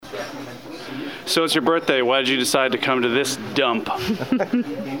So it's your birthday. Why did you decide to come to this dump?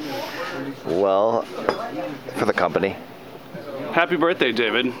 Well, for the company. Happy birthday,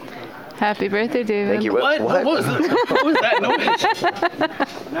 David. Happy birthday, David. Thank you. What was that noise?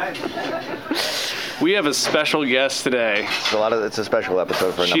 We have a special guest today. It's a special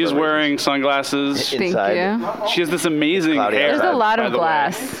episode for a number She's of wearing sunglasses. Thank inside. you. She has this amazing Cloudy hair. There's a lot by of the way.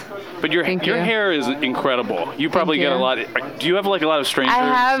 glass. But your Thank you. hair is incredible. You probably Thank get a you. lot. Do you have like a lot of strangers? I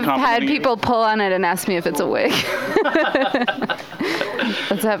have had complimenting you? people pull on it and ask me if it's a wig.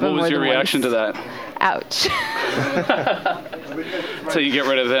 That's happened What was more your than reaction once. to that? Ouch. So you get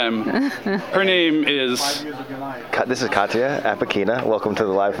rid of them. Her name is. This is Katya Apakina. Welcome to the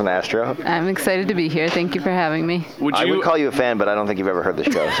Live from the Astro. I'm excited to be here. Thank you for having me. I would call you a fan, but I don't think you've ever heard the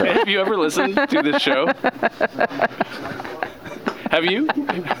show. So. Have you ever listened to this show? Have you?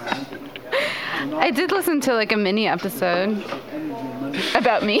 I did listen to like a mini episode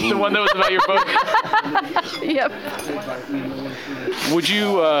about me. The one that was about your book? Yep. Would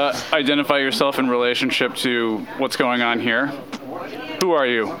you identify yourself in relationship to what's going on here? Who are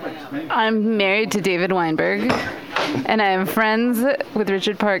you? I'm married to David Weinberg, and I am friends with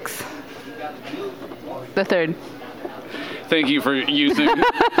Richard Parks the third. Thank you for using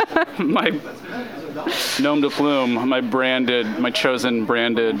my nom de plume, my chosen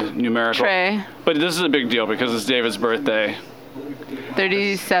branded numerical. Trey, But this is a big deal because it's David's birthday.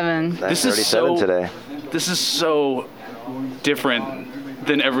 37. This That's is 37 today. This is so different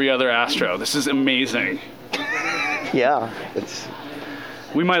than every other Astro. This is amazing. Yeah, it's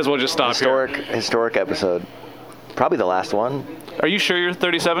We might as well just stop historic episode. Probably the last one. here. Are you sure you're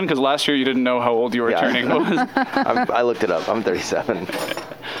 37? Because last year you didn't know how old you were turning. What was- I looked it up. I'm 37.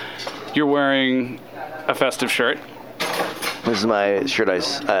 You're wearing a festive shirt. This is my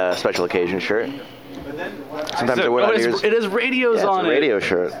special occasion shirt. Sometimes I wear it on New Year's. It has radios Yeah, it's on a radio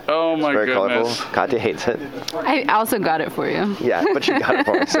shirt. Oh my It's very goodness. colorful. Katya hates it. I also got it for you. Yeah, but she got it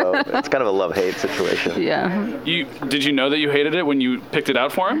for me, so it's kind of a love-hate situation. Yeah. Did you know that you hated it when you picked it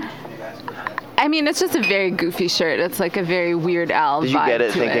out for him? I mean, it's just a very goofy shirt. It's like a very Weird Al Did you vibe get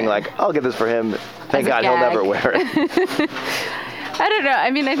it to thinking like, I'll get this for him. Thank As a God he'll gag. never wear it. I don't know. I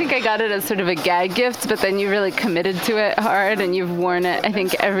mean, I think I got it as sort of a gag gift, but then you really committed to it hard, and you've worn it, I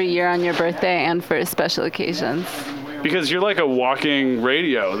think, every year on your birthday and for special occasions. Because you're like a walking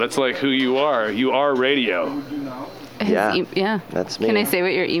radio. That's like who you are. You are radio. Yeah, Yeah. that's me. Can I say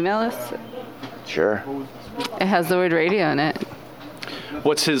what your email is? Sure. It has the word radio in it.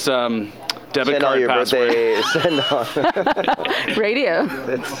 What's his debit Send all card your password? birthday. Send all. Radio.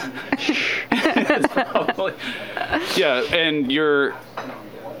 Yeah, and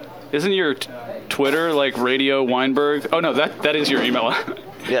isn't your Twitter like Radio Weinberg? Oh no, that is your email.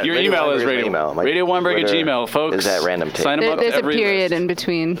 Yeah, your Radio email is Weinberg Radio. my email. My Radio Weinberg at Twitter Gmail, folks. is at random tape. Sign him up There's to a every period list. in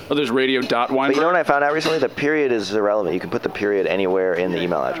between. Oh, there's Radio.Weinberg. But you know what I found out recently? The period is irrelevant. You can put the period anywhere in the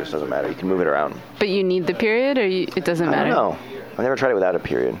email address. Doesn't matter. You can move it around. But you need the period, or it doesn't I matter? don't know. I never tried it without a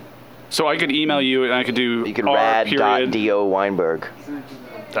period. So I could email you and I could do You could R period. rad.do Weinberg.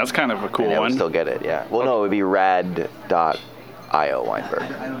 That's kind of a cool And I would one. still get it, yeah. Well, no, it would be rad.io Weinberg.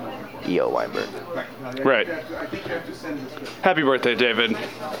 E.O. Weinberg. Right. Happy birthday, David.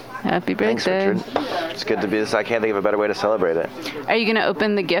 Happy Thanks, birthday. Richard. It's good to be this. I can't think of a better way to celebrate it. Are you going to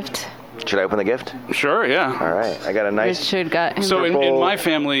open the gift? Should I open the gift? Sure, yeah. All right. I got a nice Richard got him. So in Purple- my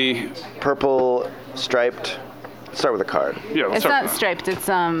family, purple striped. Start with a card. yeah. It's not striped. It's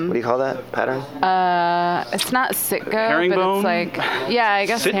What do you call that pattern? It's not Sitco, Herringbone? but it's like, yeah, I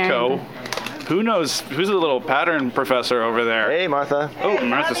guess Sitco. herringbone. Who knows? Who's the little pattern professor over there? Hey, Martha. Oh,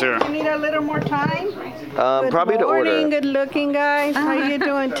 Martha's here. You need a little more time? Probably to Morning, order. good looking guys. How you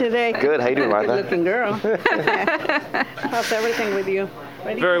doing today? Good. How you doing, Good Martha? looking girl. How's everything with you?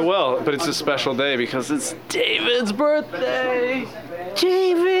 Ready? Very well, but it's a special day because it's David's birthday.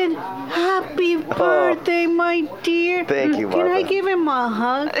 David, happy birthday, my dear. Thank you, Can I Martha. give him a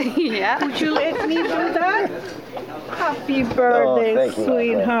hug? Yeah. Would you let me do that? Happy birthday, thank you, Martha.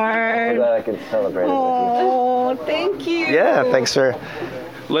 sweetheart. I could celebrate Oh, thank you. Yeah, thanks for.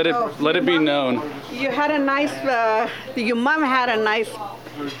 Let it be known. You had a nice, your mom had a nice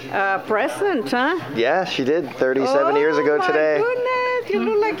present, huh? Yeah, she did 37 years ago today. Oh, my goodness. You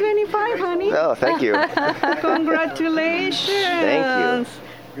look like 25, honey. Oh, thank you. Congratulations. Thank you.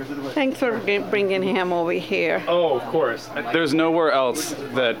 Thanks for bringing him over here. Oh, of course. There's nowhere else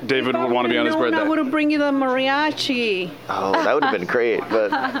that David would want to be on his birthday. I would have bring you the mariachi. Oh, that would have been great,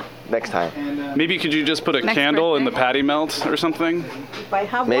 but next time. Maybe could you just put a Next candle in the birthday. patty melt or something? If I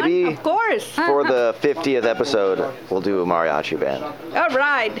have Maybe- one, of course. For the 50th episode, we'll do a mariachi band. All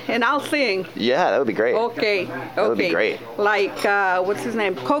right, and I'll sing. Yeah, that would be great. Okay. That would be great. Like, what's his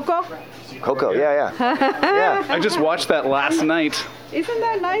name? Coco? Coco, yeah. Yeah. I just watched that last night. Isn't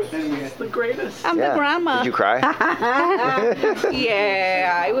that nice? The greatest. I'm the grandma. Did you cry?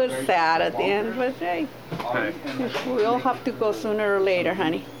 Yeah, I was sad at the end, but hey, we all have to go sooner or later,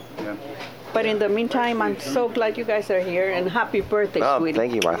 honey. Yeah. But in the meantime, I'm so glad you guys are here, and happy birthday, Oh, sweetie.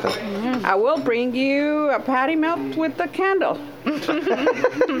 thank you, Martha. I will bring you a patty melt with the candle.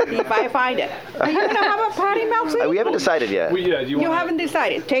 If I find it. Are you going to have a patty melt, sweetie? We haven't decided yet. Do you You haven't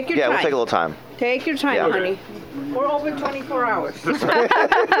decided. Take your Yeah, time. we'll take a little time. Take your time, Yeah. honey. We're open 24 hours.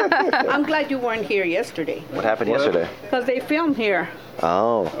 I'm glad you weren't here yesterday, What happened yesterday? because they filmed here.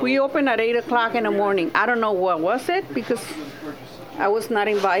 Oh. We opened at 8 o'clock in the morning. I don't know what was it, because I was not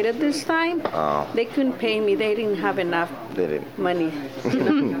invited this time. Oh. They couldn't pay me. They didn't have enough They didn't. money.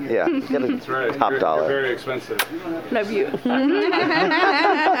 Yeah. Get a top dollar. Very expensive. Love you.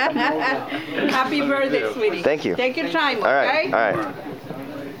 Happy birthday, sweetie. Thank you. Take your time, All right. okay? All right.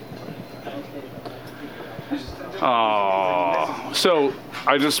 Oh, so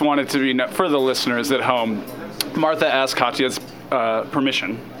I just wanted to be for the listeners at home. Martha asked Katya's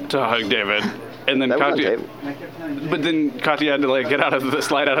permission to hug David, and then That was on Katya. tape. But then Katya had to like get out of the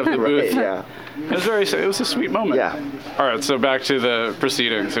slide out of the booth. Right, yeah. It was a sweet moment. Yeah. All right, so back to the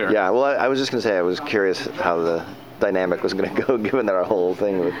proceedings here. Yeah, well, I was just going to say, I was curious how the dynamic was going to go, given that our whole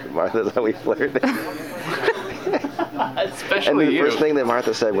thing with Martha is how we flirted. Especially And the you. first thing that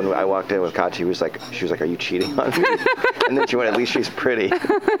Martha said when I walked in with Katya, she was like, "Are you cheating on me?" And then she went, "At least she's pretty."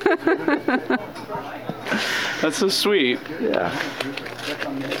 That's so sweet. Yeah.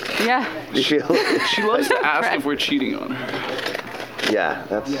 Yeah. You feel? She loves to ask if we're cheating on her. Yeah,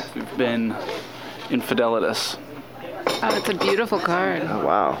 that's. We've been infidelitous. Oh, it's a beautiful card. Oh,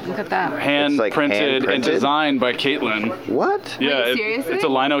 wow. Look at that. Hand like printed and hand-printed? designed by Caitlin. What? Yeah, seriously? it's a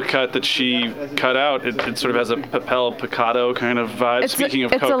lino cut that she cut out. It sort of has a papel picado kind of vibe. Speaking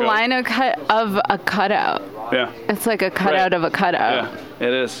of it's Coco. a lino cut of a cutout. Yeah. It's like a cutout of a cutout. Yeah,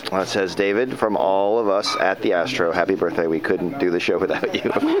 it is. Well, it says, "David, from all of us at the Astro, happy birthday. We couldn't do the show without you."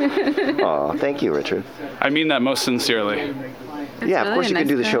 Aw, thank you, Richard. I mean that most sincerely. Yeah, of really course you a could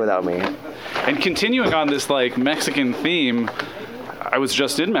do nice the show card. without me. And continuing on this like Mexican theme, I was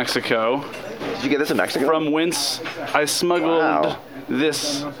just in Mexico, Did you get this in Mexico? from whence I smuggled Wow.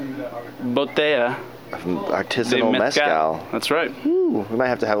 this botella From de artisanal mezcal. That's right. Ooh, we might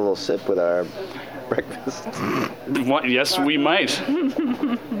have to have a little sip with our breakfast. Yes, we might.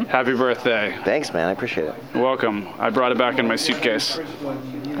 Happy birthday. Thanks, man. I appreciate it. Welcome. I brought it back in my suitcase.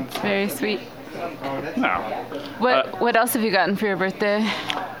 It's very sweet. No. What else have you gotten for your birthday?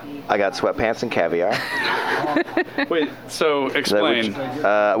 I got sweatpants and caviar. Wait, so explain.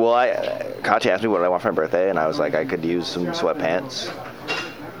 Katya asked me what I want for my birthday, and I was like, I could use some sweatpants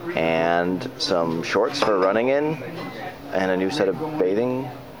and some shorts for running in, and a new set of bathing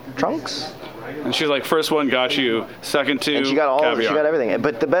trunks. And she's like, first one got you, second two, And she got caviar. she got everything.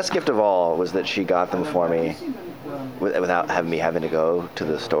 But the best gift of all was that she got them for me without having me having to go to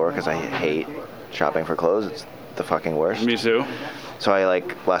the store, because I hate shopping for clothes. It's the fucking worst. Me too. So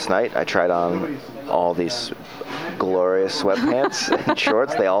last night, I tried on all these glorious sweatpants and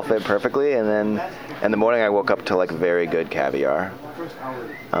shorts. They all fit perfectly. And then in the morning, I woke up to like very good caviar.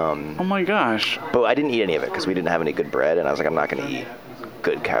 Oh my gosh. But I didn't eat any of it because we didn't have any good bread. And I was like, I'm not going to eat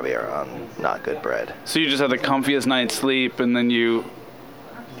good caviar on not good bread. So you just had the comfiest night's sleep, and then you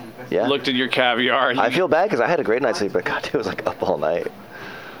Yeah. looked at your caviar. And I feel bad because I had a great night's sleep, but God, it was like up all night.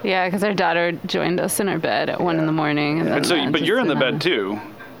 Yeah, because our daughter joined us in our bed at 1 in the morning. And so, then but just you're in the sit bed down. too.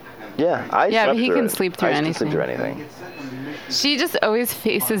 Yeah, I Yeah, but slept he through can it. sleep through I can sleep through anything. She just always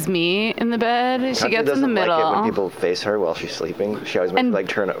faces me in the bed. She Katya gets in the doesn't middle. like it when people face her while she's sleeping. She always makes me And- like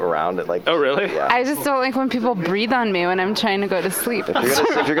turn it around and like. Oh, really? Yeah. I just don't like when people breathe on me when I'm trying to go to sleep.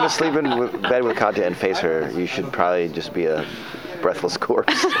 If you're gonna sleep in bed with Katya and face her, you should probably just be a breathless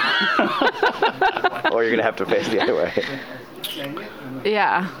corpse. Or you're gonna have to face the other way.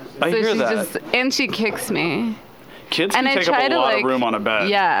 Yeah. I hear she that. and she kicks me. Kids And can I take up try a to lot like of room on a bed.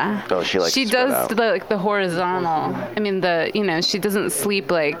 Yeah. Oh, she likes She to spread does out. the horizontal. I mean she doesn't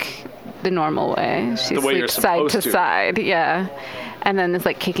sleep like the normal way. She The way you're sleeps side supposed to to. side. Yeah. And then it's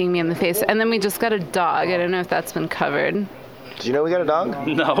like kicking me in the face. And then we just got a dog. I don't know if that's been covered. Do you know we got a dog?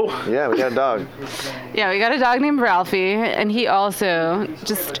 No. Yeah, we got a dog. Yeah, we got a dog named Ralphie, and he's a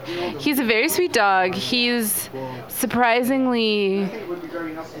very sweet dog. He's surprisingly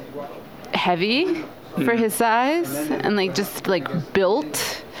heavy for his size and just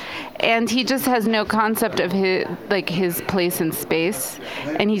built. And he just has no concept of his place in space,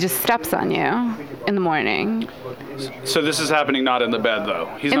 and he just steps on you in the morning. So this is happening not in the bed, though.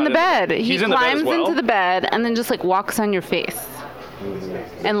 He's in not the bed. He's He in the bed climbs as well? into the bed and then just walks on your face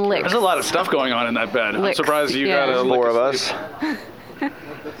and licks. There's a lot of stuff going on in that bed. Licks, I'm surprised you yeah. got a lick Four of sleep. us.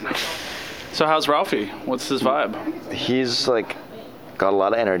 So how's Ralphie? What's his vibe? He's got a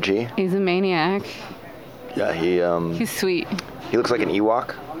lot of energy. He's a maniac. Yeah, He's sweet. he looks like an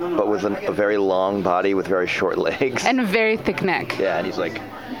Ewok, but with a very long body with very short legs. And a very thick neck. Yeah, and he's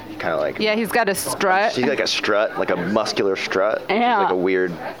kind of Yeah, he's got a strut. He's like a strut, like a muscular strut. Yeah. Which is a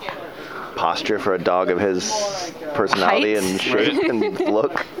weird posture for a dog of his personality Height. and shape and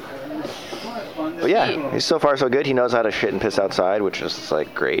look. But yeah, he's so far so good. He knows how to shit and piss outside, which is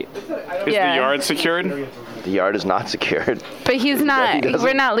great. Is the yard secured? The yard is not secured. But he's not. doesn't-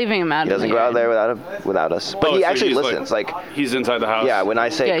 We're not leaving him out. He doesn't go out there without us. But he so actually he's listens. he's inside the house? Yeah, when I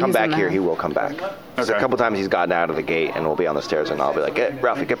say Yeah, come he's back in the here, house. he will come back. So Okay. a couple times he's gotten out of the gate and we'll be on the stairs and I'll be like,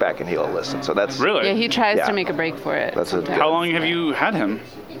 Ralphie, get back, and he'll listen. So that's Really? Yeah, he tries Yeah. to make a break for it. That's a- sometimes. How long have you had him?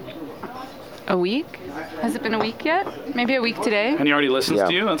 A week? Has it been a week yet? Maybe a week today. And he already listens Yeah.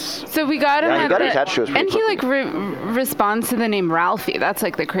 to you? That's So we got him. Yeah, he at got the- attached to us pretty and he quickly. responds to the name Ralphie. That's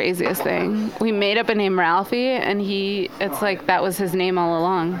the craziest thing. We made up a name Ralphie, and it's that was his name all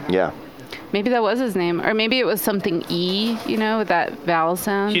along. Yeah. Maybe that was his name, or maybe it was something E, with that vowel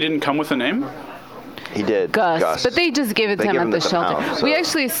sound. he didn't come with a name? He did. Gus, but they just gave it to him give at him the the shelter. pound, so- We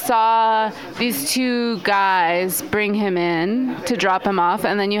actually saw these two guys bring him in to drop him off,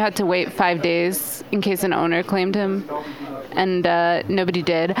 and then you had to wait 5 days in case an owner claimed him, and nobody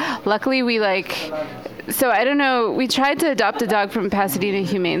did. Luckily, so I don't know, we tried to adopt a dog from Pasadena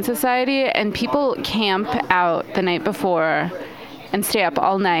Humane Society, and people camp out the night before and stay up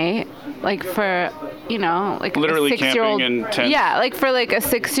all night, for Literally a 6-year-old. camping in tents? Yeah, for a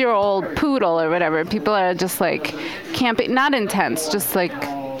 6-year-old poodle or whatever. People are just camping, not in tents, just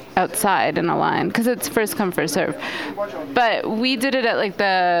outside in a line, because it's first come first serve. But we did it at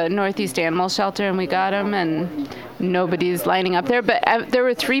the Northeast Animal Shelter, and we got him, and nobody's lining up there. But there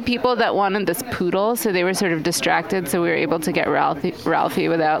were 3 people that wanted this poodle, so they were sort of distracted. So we were able to get Ralphie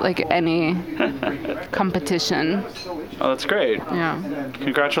without any competition. Oh, that's great. Yeah.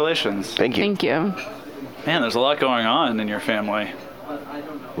 Congratulations. Thank you. Thank you. Man, there's a lot going on in your family.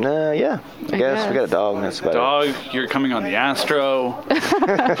 Yeah. I guess we got a dog. That's about Dog, you're coming on the Astro.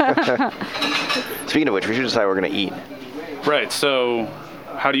 it. Speaking of which, we should decide what we're gonna eat. Right, so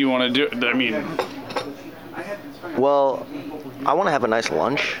how do you want to do it? I mean, Well, I want to have a nice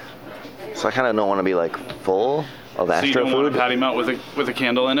lunch, so I kind of don't want to be full of so you Astro don't want food. a patty melt with a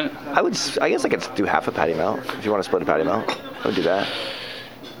candle in it? I guess I could do half a patty melt. If you want to split a patty melt, I would do that.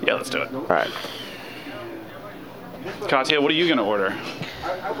 Yeah, let's do it. All right. Katya, what are you going to order?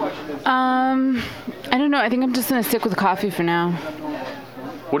 I don't know. I think I'm just gonna stick with coffee for now.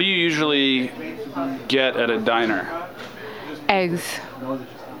 What do you usually get at a diner? Eggs.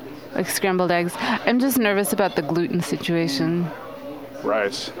 Scrambled eggs. I'm just nervous about the gluten situation.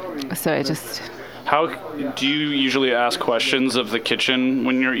 Right. So I just... How do you usually ask questions of the kitchen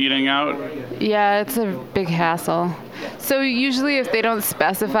when you're eating out? Yeah, it's a big hassle. So usually if they don't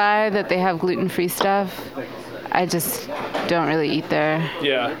specify that they have gluten-free stuff, I just don't really eat there.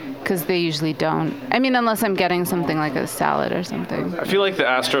 Yeah. Because they usually don't. I mean, unless I'm getting something like a salad or something. I feel like the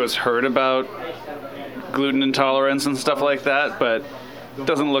Astro has heard about gluten intolerance and stuff like that, but it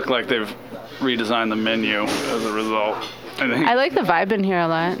doesn't look like they've redesigned the menu as a result. I think. I like the vibe in here a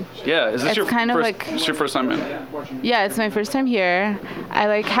lot. Yeah, is this It's your kind of first, like- it's your first time in? Yeah, it's my first time here. I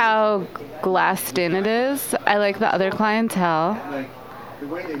like how glassed in it is. I like the other clientele.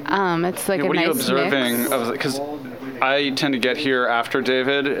 It's like Yeah, a what are nice you observing? mix. Because I tend to get here after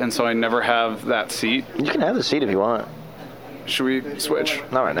David, and so I never have that seat. You can have the seat if you want. Should we switch?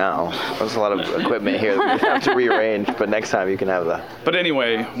 Not right now. There's a lot of equipment here that we have to rearrange, but next time you can have the... But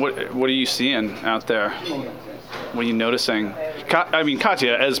anyway, what are you seeing out there? What are you noticing?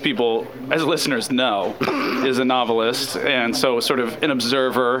 Katya, as listeners know, is a novelist, and so sort of an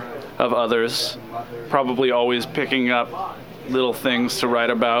observer of others, probably always picking up little things to write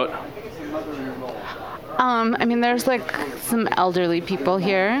about. There's some elderly people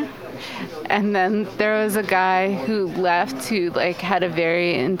here. And then there was a guy who left who had a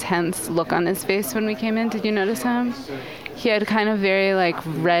very intense look on his face when we came in. Did you notice him? He had kind of very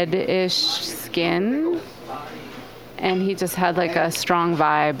reddish skin. and he just had like a strong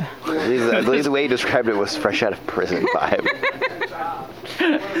vibe. I believe the way he described it was fresh out of prison vibe.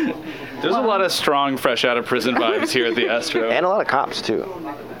 There's a lot of strong, fresh out of prison vibes here at the Astro. And a lot of cops, too,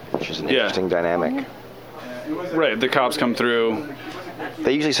 which is an interesting dynamic. Right, the cops come through.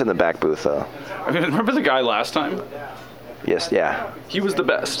 They usually sit in the back booth, though. I mean, remember the guy last time? Yes, yeah. He was the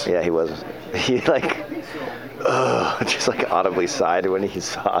best. Yeah, he was. He, just audibly sighed when he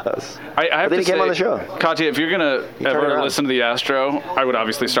saw us. I have then to he came say, on the show. Katya, if you're going to ever around. listen to the Astro, I would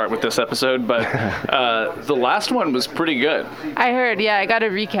obviously start with this episode, but the last one was pretty good. I heard, yeah, I got a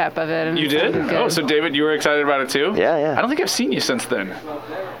recap of it. And You it did? sounded good. Oh, so David, you were excited about it too? Yeah, yeah. I don't think I've seen you since then.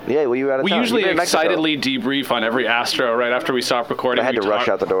 Yeah, well, you were out of We town. usually You were in Mexico. excitedly debrief on every Astro right after we stop recording. I had We to rush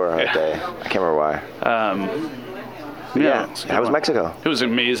talk- out the door that Yeah. day. I can't remember why. Yeah. How was Mexico? It was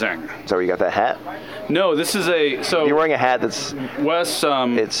amazing. So you got that hat? No, this is so You're wearing a hat that's, Wes,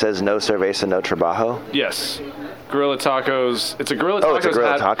 it says no cerveza, no trabajo. yes. Gorilla Tacos. It's a Gorilla Tacos Oh, it's a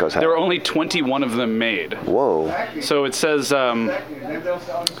Gorilla hat. Tacos hat. There were only 21 of them made. Whoa. So it says Gorilla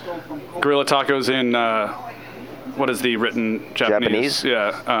Tacos in what is the written Japanese?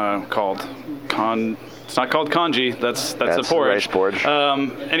 Yeah, called con. It's not called kanji. That's a porridge. rice porridge.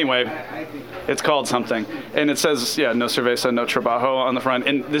 Anyway, it's called something, and it says no cerveza, no trabajo on the front.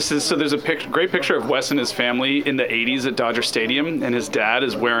 And this is there's a great picture of Wes and his family in the '80s at Dodger Stadium, and his dad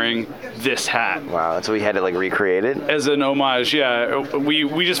is wearing this hat. Wow, and so we had to recreate it? As an homage, yeah.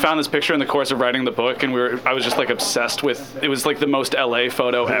 We just found this picture in the course of writing the book, and I was just obsessed with it. Was the most LA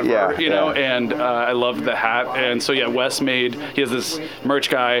photo ever, Yeah, you know. yeah. And I loved the hat, and so Wes he has this merch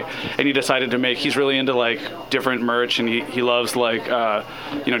guy, and he decided to make. He's really into different merch, and he loves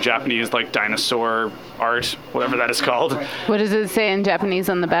Japanese dinosaur art, whatever that is called. What does it say in Japanese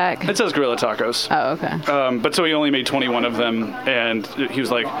on the back? It says Gorilla Tacos. Oh, okay. But so he only made 21 of them, and he was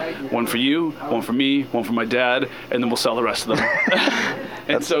like, one for you, one for me, one for my dad, and then we'll sell the rest of them.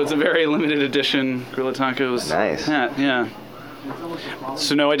 And so it's a very limited edition Gorilla Tacos Nice. hat, yeah.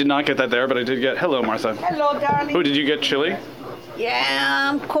 So no, I did not get that there, but I did get, hello, Martha. Hello, darling. Oh, did you get chili? Yeah,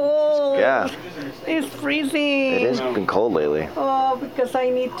 I'm cold. Yeah. It's freezing. It has been cold lately. Oh, because I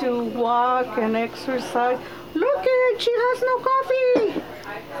need to walk and exercise. Look at it, she has no coffee.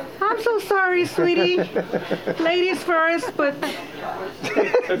 I'm so sorry, sweetie. Ladies first, but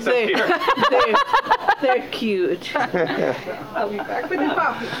they're cute. I'll be back with the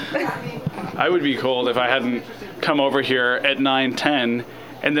coffee. I would be cold if I hadn't come over here at 9:10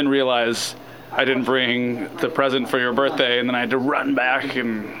 and then realize I didn't bring the present for your birthday, and then I had to run back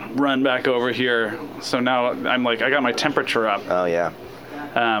over here. So now I'm I got my temperature up. Oh, yeah.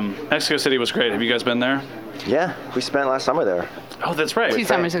 Mexico City was great. Have you guys been there? Yeah, we spent last summer there. Oh, that's right. 2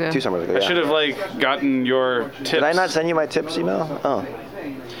 summers ago. 2 summers ago, I yeah. should have gotten your tips. Did I not send you my tips email? Oh.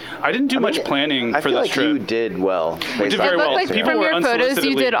 I didn't do much planning I for feel this like trip. you did well. did very It well. looked like People from were your photos,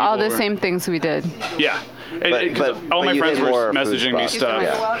 you did all the unsolicitedly same things we did. Yeah. But All my you friends did were more food messaging me spots. stuff.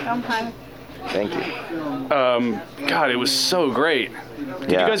 Yeah. Welcome, honey. Thank you. God, it was so great.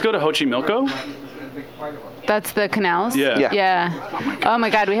 Did Yeah. you guys go to Xochimilco? That's the canals? Yeah. Yeah. Yeah. Oh my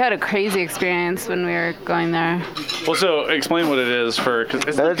God, we had a crazy experience when we were going there. Well, so explain what it is because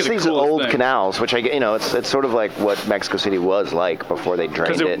it's No, like it's the these coolest old thing. canals, which it's sort of like what Mexico City was like before they drained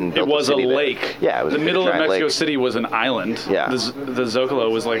Because it and it built was the a city there. lake. Yeah, it was the a middle of giant Mexico lake. City was an island. Yeah. The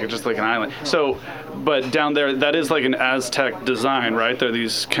Zocalo was just like an island. So, but down there, that is like an Aztec design, right? There are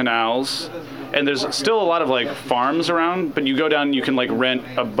these canals, and there's still a lot of farms around. But you go down, and you can rent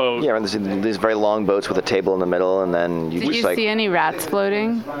a boat. Yeah, and there's these very long boats with a table in the middle, and then you Did just you see any rats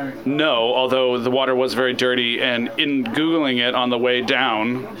floating? No, although the water was very dirty, and in Googling it on the way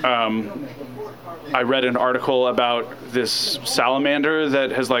down, I read an article about this salamander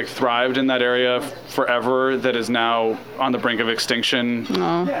that has like thrived in that area forever that is now on the brink of extinction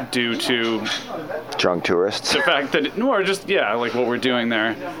due to drunk tourists. the fact that or just like what we're doing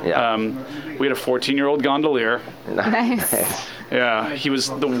there. Yeah. We had a 14-year-old gondolier. Nice. Yeah, he was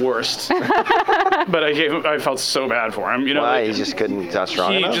the worst. But I felt so bad for him. You know, Why? like, He just couldn't, not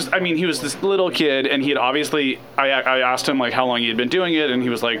strong enough? he was this little kid, and he had obviously, I asked him like how long he had been doing it, and he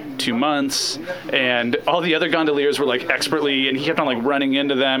was like 2 months, and all the other gondoliers were like expertly, and he kept on like running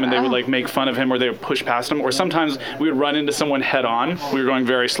into them, and they would like make fun of him, or they would push past him, or sometimes we would run into someone head on. We were going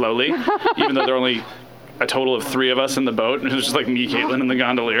very slowly, even though there were only a total of 3 of us in the boat. It was just like me, Caitlin, and the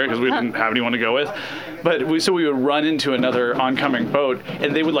gondolier because we didn't have anyone to go with. But we would run into another oncoming boat,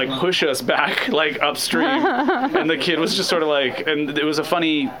 and they would like push us back like upstream. And the kid was just sort of like, and it was a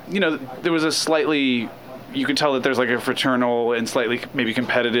funny, there was a slightly, you could tell that there's like a fraternal and slightly maybe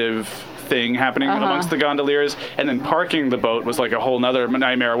competitive thing happening amongst the gondoliers, and then parking the boat was like a whole nother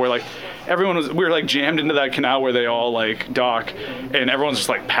nightmare where like we were like jammed into that canal where they all like dock, and everyone's just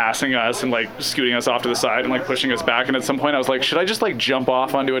like passing us and like scooting us off to the side and like pushing us back. And at some point I was like, should I just like jump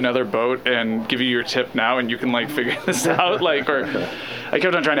off onto another boat and give you your tip now and you can like figure this out? Like, or I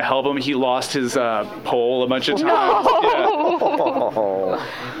kept on trying to help him. He lost his pole a bunch of times. No.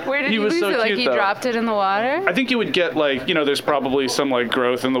 Where did he lose so it? Like cute, he though. dropped it in the water? I think you would get like, there's probably some like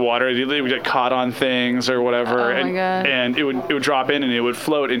growth in the water. They would get caught on things or whatever. Oh my God. And it would drop in and it would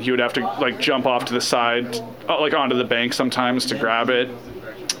float and he would have to like jump off to the side, like onto the bank sometimes to grab it.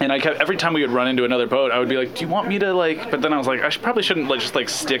 And every time we would run into another boat, I would be like, do you want me to like, but then I was like, probably shouldn't like just like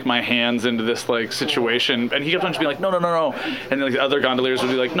stick my hands into this like situation. And he kept on just being like, no. And then like the other gondoliers would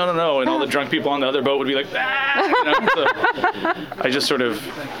be like, no. And all the drunk people on the other boat would be like, ah! So I just sort of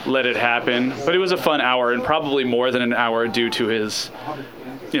let it happen. But it was a fun hour, and probably more than an hour due to his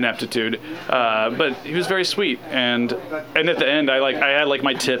ineptitude. But he was very sweet. And at the end, I had like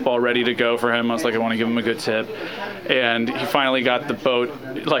my tip all ready to go for him. I was like, I want to give him a good tip. And he finally got the boat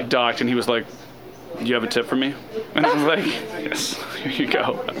like docked, and he was like, do you have a tip for me? And I was like, yes, here you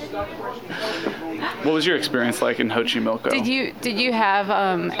go. What was your experience like in Ho Chi Minh? Did you have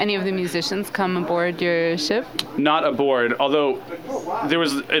any of the musicians come aboard your ship? Not aboard, although there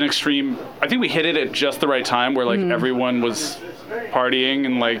was an extreme. I think we hit it at just the right time where like everyone was partying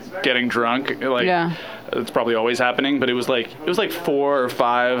and like getting drunk. Like it's probably always happening, but it was like 4 or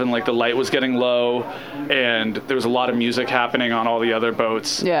 5, and like the light was getting low, and there was a lot of music happening on all the other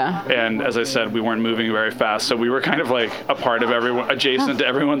boats. Yeah. And as I said, we weren't moving very fast, so we were kind of like a part of everyone, adjacent to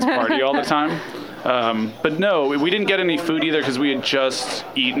everyone's party all the time. But no, we didn't get any food either because we had just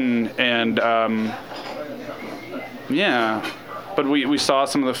eaten, and but we saw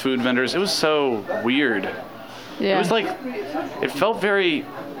some of the food vendors. It was so weird. Yeah. It was like, it felt very,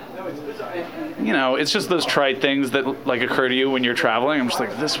 it's just those trite things that like occur to you when you're traveling. I'm just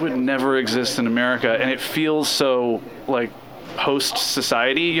like, this would never exist in America, and it feels so like post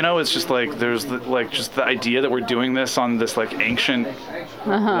society. It's just like there's just the idea that we're doing this on this like ancient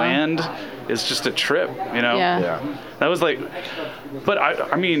land is just a trip. Yeah. That was like, but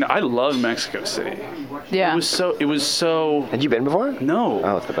I mean I love Mexico City. Yeah. It was so. Had you been before? No.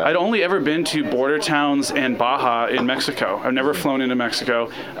 Oh, it's the best. I'd only ever been to border towns and Baja in Mexico. I've never flown into Mexico.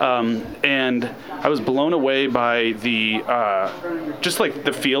 And I was blown away by the, just like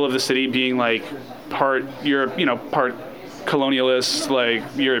the feel of the city being like part Europe, part colonialist, like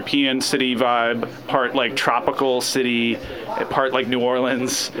European city vibe, part like tropical city, part like New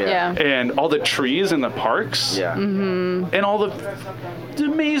Orleans. Yeah. And all the trees in the parks. Yeah. And all the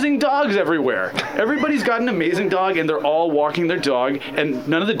amazing dogs everywhere. Everybody's got an amazing dog, and they're all walking their dog, and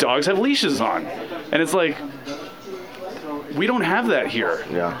none of the dogs have leashes on. And it's like, we don't have that here.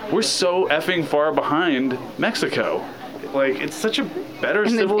 Yeah. We're so effing far behind Mexico. Like, it's such a better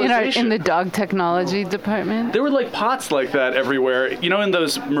civilization. In the dog technology department? There were like pots like that everywhere. In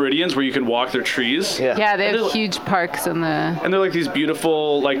those meridians where you can walk their trees? Yeah, they have huge parks in the... And they're like these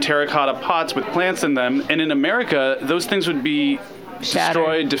beautiful like terracotta pots with plants in them. And in America, those things would be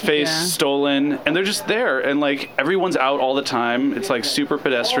destroyed, defaced, stolen, and they're just there. And like everyone's out all the time. It's like super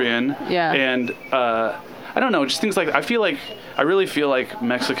pedestrian. Yeah. And I don't know, just things like, I really feel like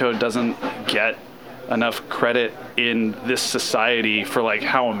Mexico doesn't get enough credit in this society for like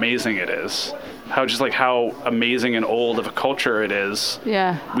how amazing it is, how amazing and old of a culture it is.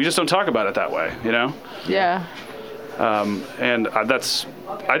 Yeah. We just don't talk about it that way, Yeah. And I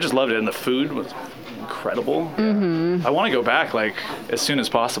just loved it, and the food was incredible. I want to go back like as soon as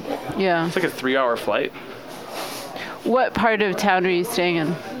possible. Yeah. It's like a 3-hour flight. What part of town are you staying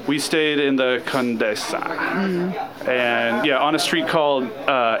in? We stayed in the Condesa, and on a street called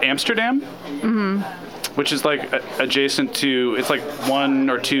Amsterdam, which is like adjacent to, it's like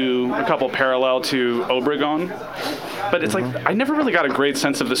a couple parallel to Obregon. But it's like, I never really got a great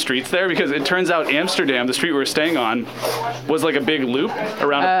sense of the streets there, because it turns out Amsterdam, the street we were staying on, was like a big loop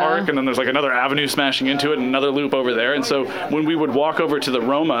around a park, and then there's like another avenue smashing into it and another loop over there. And so when we would walk over to the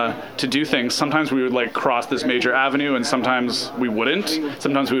Roma to do things, sometimes we would like cross this major avenue and sometimes we wouldn't.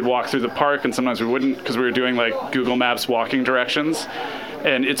 Sometimes we would walk through the park and sometimes we wouldn't, because we were doing like Google Maps walking directions.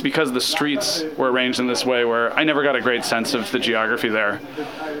 And it's because the streets were arranged in this way where I never got a great sense of the geography there.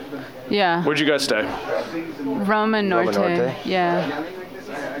 Yeah. Where'd you guys stay? Roma Norte. Yeah.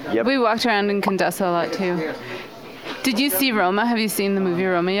 Yep. We walked around in Condesa a lot too. Did you see Roma? Have you seen the movie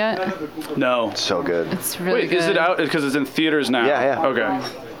Roma yet? No. So good. It's really good. Wait, is it out? Because it's in theaters now. Yeah. Okay.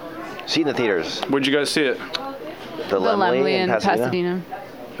 See it in the theaters. Where'd you guys see it? The Lemley in Pasadena.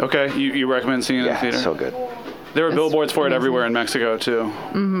 Okay. You recommend seeing it in the theater? Yeah, so good. There were billboards for it amazing. everywhere in Mexico too.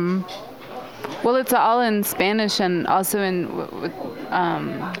 Well, it's all in Spanish and also in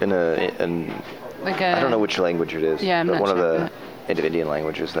like a. I don't know which language it is. Yeah, I'm but not one sure. of the Native Indian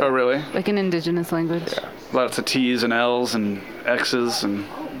languages. There. Oh, really? Like an indigenous language. Yeah. Lots of T's and L's and X's and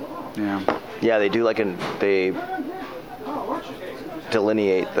yeah. Yeah, they do they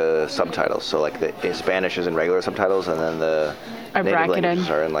delineate the subtitles. So like the in Spanish is in regular subtitles, and then the Are native bracketed. languages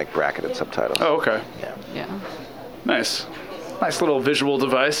are in like bracketed subtitles. Oh, okay. Yeah. Yeah. Nice little visual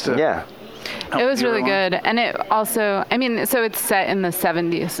device to. Yeah. It was really everyone. good. And it also, I mean, so it's set in the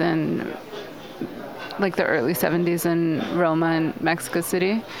 70s and like the early 70s in Roma and Mexico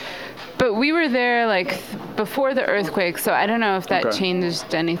City. But we were there like before the earthquake, so I don't know if that Okay.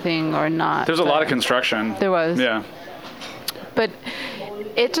 changed anything or not. There's a but lot of construction. There was. Yeah. But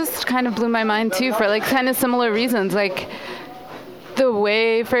it just kind of blew my mind too for like kind of similar reasons. Like the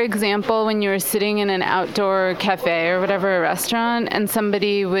way, for example, when you were sitting in an outdoor cafe or whatever, a restaurant, and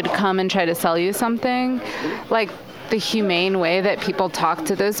somebody would come and try to sell you something, like the humane way that people talk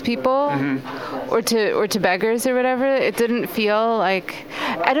to those people or to beggars or whatever, it didn't feel like,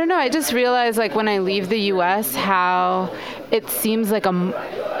 I don't know, I just realized like when I leave the US how it seems like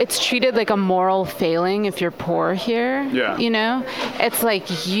it's treated like a moral failing if you're poor here. Yeah. You know? It's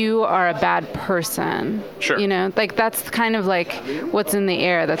like you are a bad person. Sure. You know? Like that's kind of like what's in the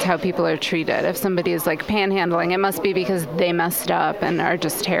air. That's how people are treated. If somebody is like panhandling, it must be because they messed up and are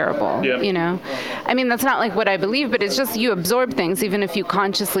just terrible. Yep. You know? I mean, that's not like what I believe, but it's just you absorb things. Even if you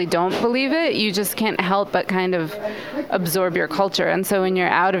consciously don't believe it, you just can't help but kind of absorb your culture. And so when you're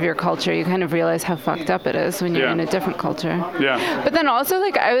out of your culture, you kind of realize how fucked up it is when you're Yeah. in a different culture. Yeah. But then also,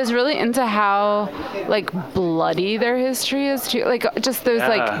 like, I was really into how, like, bloody their history is, too. Like, just those, Yeah.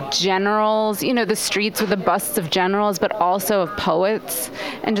 like, generals, you know, the streets with the busts of generals, but also of poets,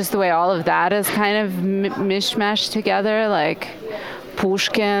 and just the way all of that is kind of mishmashed together, like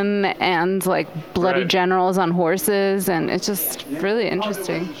Pushkin and, like, bloody Right. generals on horses, and it's just really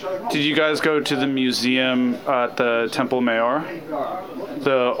interesting. Did you guys go to the museum at the Temple Mayor?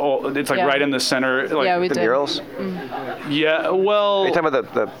 It's like Yeah. right in the center. Like, Yeah, we The did. murals? Yeah, well, Are you talking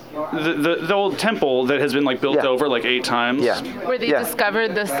about the old temple that has been like built Yeah. over like 8 times. Yeah. Where they Yeah.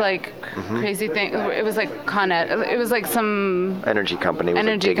 discovered this, like, crazy thing. It was like Con Ed. It was like some energy company? Was like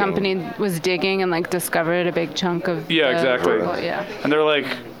energy digging. company was digging and like discovered a big chunk of Yeah, the exactly. temple, yeah. And they're like,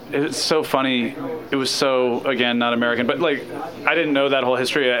 it's so funny. It was so, again, not American, but like, I didn't know that whole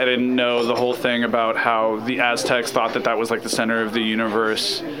history. I didn't know the whole thing about how the Aztecs thought that was like the center of the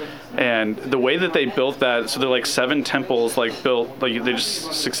universe. And the way that they built that, so they're like 7 temples, like built, like they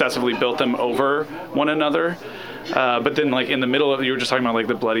just successively built them over one another. But then, like, in the middle of, you were just talking about, like,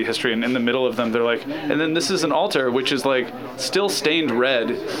 the bloody history, and in the middle of them, they're like, and then this is an altar, which is, like, still stained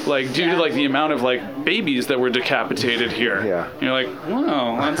red, like, due to, like, the amount of, like, babies that were decapitated here. Yeah. And you're like,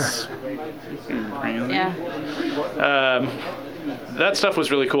 wow, that's crazy. Yeah. That stuff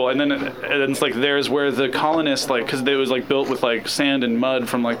was really cool. And then it's like, there's where the colonists, like, because it was, like, built with, like, sand and mud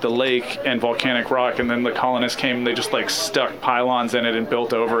from, like, the lake and volcanic rock, and then the colonists came and they just, like, stuck pylons in it and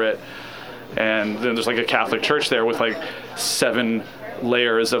built over it. And then there's like a Catholic church there with like 7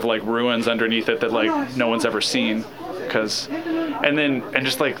 layers of like ruins underneath it that like no one's ever seen. And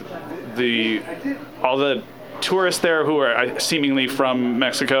just like all the tourists there who are seemingly from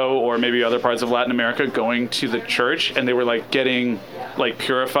Mexico or maybe other parts of Latin America going to the church, and they were like getting like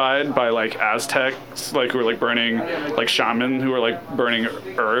purified by like Aztecs, like who were like burning, like shaman who were like burning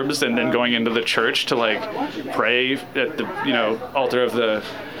herbs, and then going into the church to like pray at the, you know, altar of the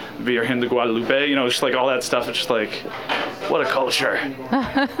Virgen de Guadalupe, you know, just like all that stuff. It's just like, what a culture.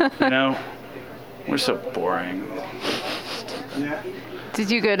 You know, we're so boring.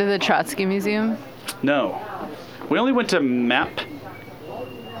 Did you go to the Trotsky Museum? No, we only went to MAP,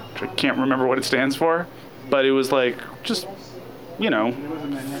 which I can't remember what it stands for, but it was like just, you know,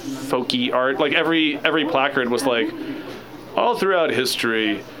 folky art. Like every placard was like, all throughout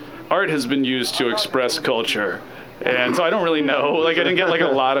history, art has been used to express culture. And so I don't really know, like I didn't get like a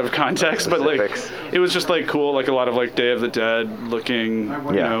lot of context, but like it was just like cool, like a lot of like Day of the Dead looking,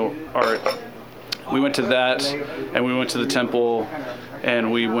 you know, art. We went to that, and we went to the temple,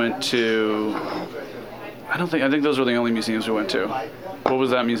 and we went to, I think those were the only museums we went to. What was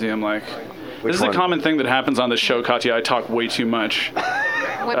that museum like? This is a common thing that happens on this show, Katya. I talk way too much.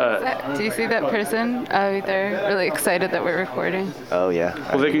 What is that? Do you see that person? Oh, they're really excited that we're recording. Oh yeah.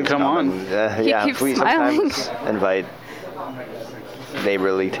 Well, they can come on. He Yeah, keeps we smiling. sometimes invite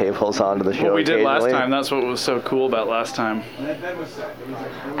neighborly tables onto the show. What we did last occasionally. time, that's what was so cool about last time. I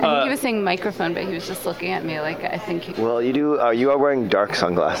think he was saying microphone, but he was just looking at me like I think he... Well, you are wearing dark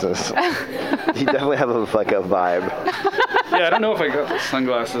sunglasses. You definitely have a vibe. Yeah, I don't know if I got the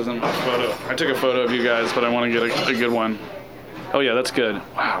sunglasses in my photo. I took a photo of you guys, but I want to get a good one. Oh yeah, that's good.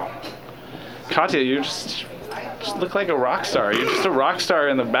 Wow. Katya, you just look like a rock star. You're just a rock star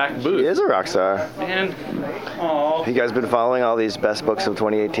in the back booth. He is a rock star. Man. Aw. You guys been following all these best books of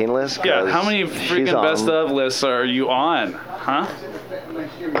 2018 lists? Yeah, 'Cause how many she's freaking on best of lists are you on? Huh?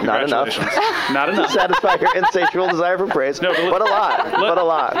 Not enough. Congratulations. Not enough. Satisfy your insatiable desire for praise. No, but a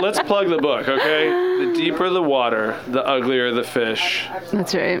lot. Let's plug the book, okay? The deeper the water, the uglier the fish.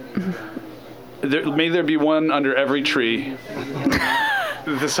 That's right. May there be one under every tree.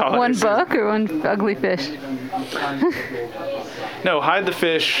 This holiday One season. book or one ugly fish? No, hide the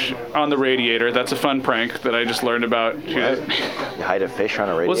fish on the radiator. That's a fun prank that I just learned about. You hide a fish on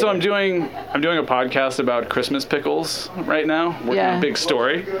a radio. Well, so I'm doing a podcast about Christmas pickles right now. Working on Yeah. a big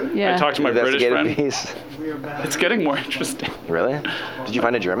story. Yeah. I talked to my British friend. Piece. It's getting more interesting. Really? Did you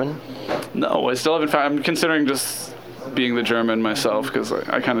find a German? No, I still haven't found. I'm considering just being the German myself because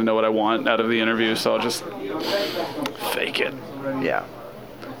I kind of know what I want out of the interview, so I'll just fake it. Yeah.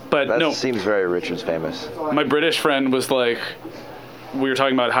 But That no, seems very Richards famous. my British friend was like, we were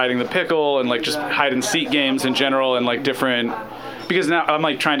talking about hiding the pickle and like just hide and seek games in general and like different, because now I'm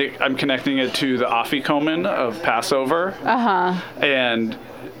like I'm connecting it to the Afikomen of Passover. And,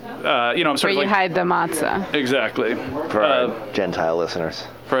 I'm sort Where of you like, hide the matzah. exactly. For our Gentile listeners.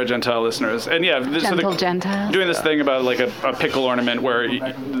 For our Gentile listeners. And yeah, Gentle Gentiles. doing this thing about like a pickle ornament where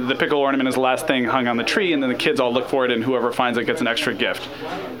the pickle ornament is the last thing hung on the tree and then the kids all look for it and whoever finds it gets an extra gift.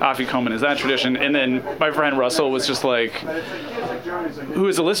 Afikomen is that tradition. And then my friend Russell was just like, who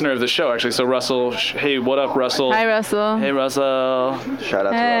is a listener of the show actually. So Russell, hey, what up Russell? Hi, Russell. Hey Russell. Shout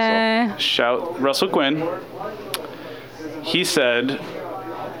out to Russell. Shout Russell Quinn. He said,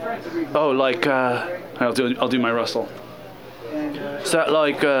 oh, like, I'll do my Russell. Is that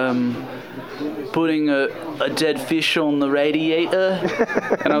like putting a dead fish on the radiator?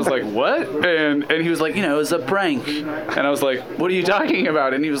 And I was like, what? And he was like, it's a prank. And I was like, what are you talking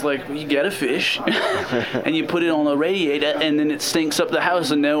about? And he was like, you get a fish and you put it on the radiator and then it stinks up the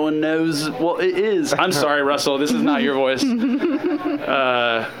house and no one knows what it is. I'm sorry, Russell, this is not your voice.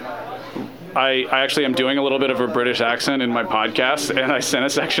 I actually am doing a little bit of a British accent in my podcast, and I sent a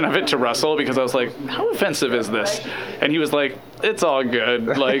section of it to Russell because I was like, how offensive is this? And he was like, it's all good.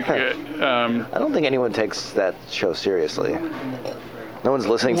 Like, I don't think anyone takes that show seriously. No one's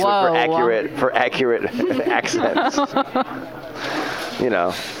listening to Whoa, it for accurate accents. It's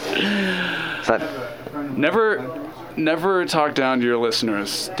not. never talk down to your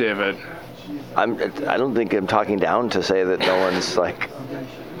listeners, David. I don't think I'm talking down to say that no one's like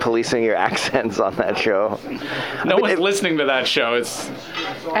policing your accents on that show. No one's listening to that show.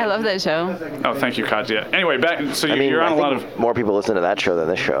 I love that show. Oh, thank you, Katya. Anyway, back. So you're on I a lot think of. more people listen to that show than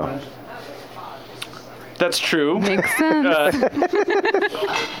this show. That's true. Makes sense.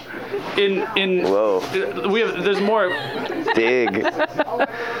 Whoa. There's more. Dig.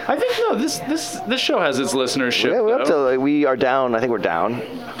 I think no. This show has its listenership. Yeah, we're up though. to we are down. I think we're down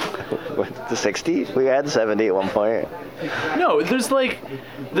to 60. We had 70 at one point. No, there's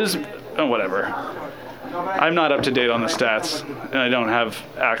whatever. I'm not up to date on the stats, and I don't have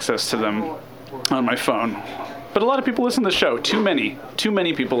access to them on my phone. But a lot of people listen to the show. Too many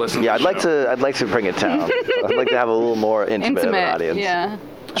people listen. Yeah, to the show. I'd like to bring it down. I'd like to have a little more intimate of an audience. Yeah.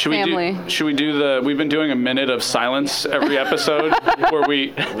 Should we do we've been doing a minute of silence every episode where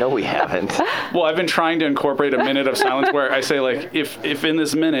we. No, we haven't. Well, I've been trying to incorporate a minute of silence where I say like, if in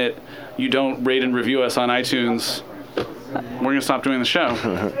this minute you don't rate and review us on iTunes, we're gonna stop doing the show.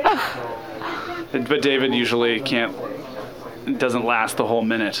 But David usually doesn't last the whole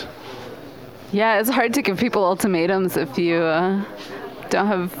minute. Yeah, it's hard to give people ultimatums if you don't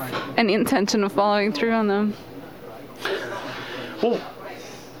have any intention of following through on them. Well,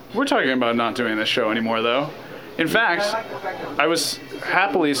 we're talking about not doing this show anymore, though. In fact, I was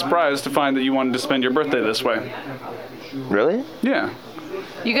happily surprised to find that you wanted to spend your birthday this way. Really? Yeah.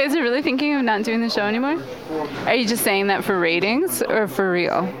 You guys are really thinking of not doing the show anymore? Are you just saying that for ratings or for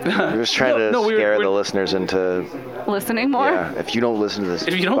real? We're just trying to scare the listeners into listening more? Yeah, if you don't listen to this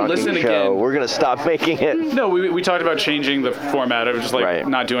If you don't listen show, again, we're going to stop making it. No, we talked about changing the format of just like Right.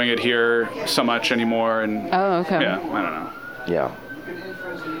 not doing it here so much anymore. And Oh, okay. yeah, I don't know. Yeah.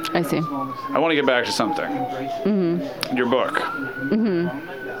 I see. I want to get back to something. Mm-hmm. Your book. Mm-hmm.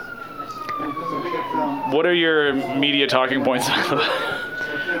 What are your media talking points?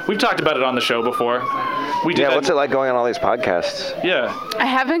 We've talked about it on the show before. We did. Yeah, that- what's it like going on all these podcasts? Yeah. I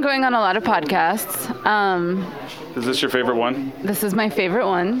have been going on a lot of podcasts. Is this your favorite one? This is my favorite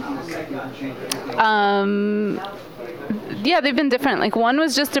one. Yeah, they've been different. Like one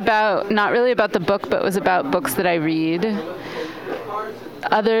was just about, not really about the book, but was about books that I read.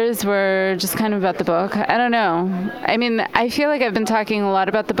 Others were just kind of about the book. I don't know. I mean, I feel like I've been talking a lot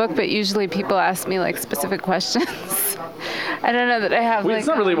about the book, but usually people ask me like specific questions. I don't know that I have Well, like... it's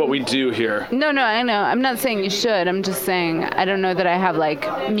not really what we do here. No, I know. I'm not saying you should. I'm just saying I don't know that I have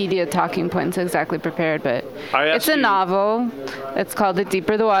like media talking points exactly prepared, but it's a novel. It's called The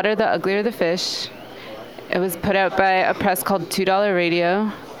Deeper the Water, the Uglier the Fish. It was put out by a press called $2 Radio,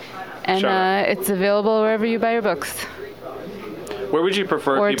 and it's available wherever you buy your books. Where would you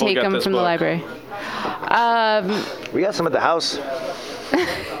prefer Or people take get them this from book? the library. We got some at the house. I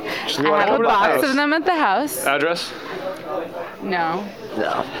have a box of them at the house. Address? No.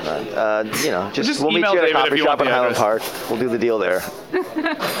 No. Just we'll meet email you at a David if coffee you shop want in the Highland address. Park. We'll do the deal there.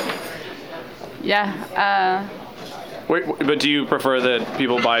 Yeah. Wait, but do you prefer that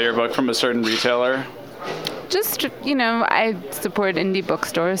people buy your book from a certain retailer? Just, I support indie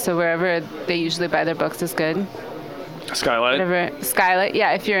bookstores, so wherever they usually buy their books is good. Skylight? Whatever. Skylight,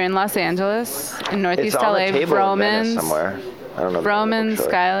 yeah, if you're in Los Angeles, in Northeast It's on LA, the table in Venice Vroman's, somewhere. I don't know. Vroman's, Sure.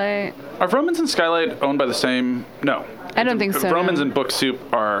 Skylight. Are Vroman's and Skylight owned by the same? No. I don't think so. Vroman's no. and Book Soup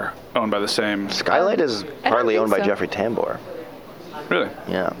are owned by the same. Skylight is don't partly think owned by so. Jeffrey Tambor. Really?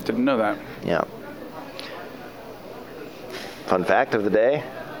 Yeah. Didn't know that. Yeah. Fun fact of the day.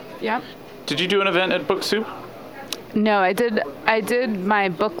 Yep. Did you do an event at Book Soup? No, I did my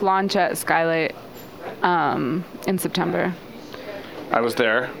book launch at Skylight in September. I was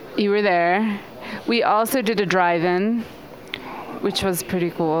there. You were there. We also did a drive-in, which was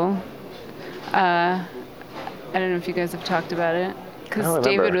pretty cool. I don't know if you guys have talked about it, I because don't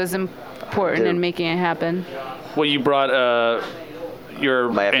David remember. was important in making it happen. Well, you brought your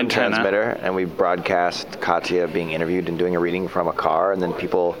My FM antenna. transmitter, and we broadcast Katya being interviewed and doing a reading from a car, and then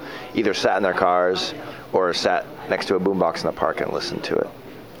people either sat in their cars or sat next to a boombox in the park and listened to it.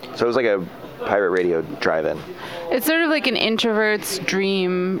 So it was like a pirate radio drive-in. It's sort of like an introvert's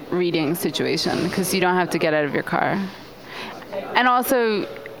dream reading situation, because you don't have to get out of your car. And also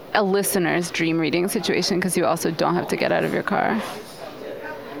a listener's dream reading situation, because you also don't have to get out of your car.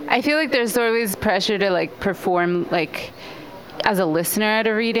 I feel like there's always pressure to like perform like as a listener at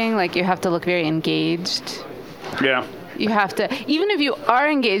a reading, like you have to look very engaged. Yeah. You have to, even if you are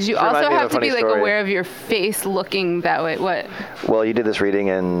engaged, you Reminds also me of have a to be funny like story. aware of your face looking that way. What? Well, you did this reading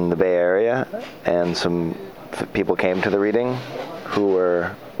in the Bay Area, and some people came to the reading who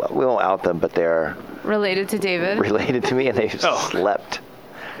were, well, we won't out them, but they're Related to David? related to me, and they slept.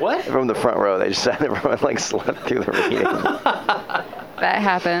 What? From the front row. They just sat in the row and like slept through the reading. That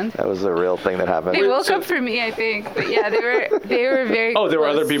happened. That was the real thing that happened. They woke up for me, I think. But yeah, they were very Oh, there were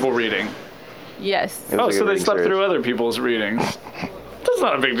other close. people reading. Yes. It was Oh, a good so they reading slept series. through other people's readings. That's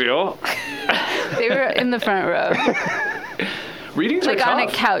not a big deal. They were in the front row. Readings are Like on a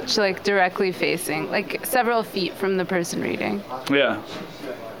tough. couch, like directly facing, like several feet from the person reading. Yeah.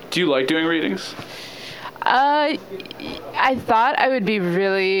 Do you like doing readings? I thought I would be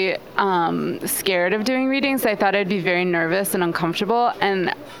really scared of doing readings. I thought I'd be very nervous and uncomfortable,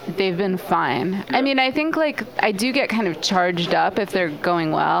 and they've been fine. I mean, I think like I do get kind of charged up if they're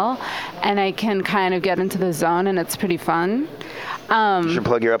going well, and I can kind of get into the zone, and it's pretty fun. You should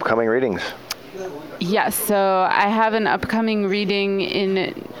plug your upcoming readings. Yes, so I have an upcoming reading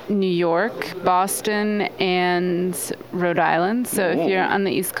in New York, Boston, and Rhode Island. So if you're on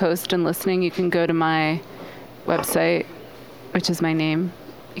the East Coast and listening, you can go to my website, which is my name.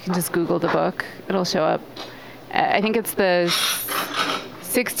 You can just Google the book. It'll show up. I think it's the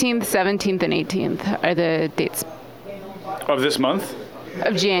 16th, 17th, and 18th are the dates Of this month?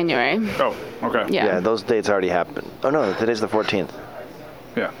 of January. Oh, okay. Yeah, Yeah, those dates already happened. Oh no, today's the 14th.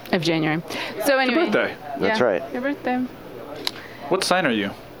 Yeah. of January. So anyway. birthday. That's yeah, right. Your birthday. What sign are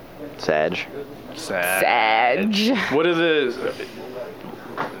you? Sag. Sad. Sag. What are the...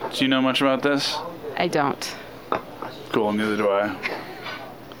 Do you know much about this? I don't. Cool, neither do I.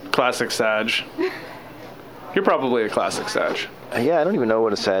 Classic Sag. You're probably a classic Sag. Yeah, I don't even know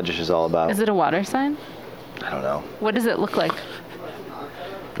what a Sag is all about. Is it a water sign? I don't know. What does it look like?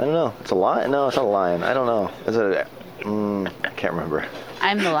 I don't know. It's a lion? No, it's not a lion. I don't know. Is it a... I can't remember.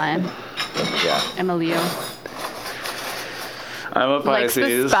 I'm the lion. Yeah. I'm a Leo. I'm a Likes the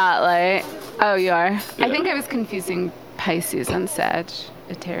Pisces. spotlight. Oh, you are? Yeah. I think I was confusing Pisces and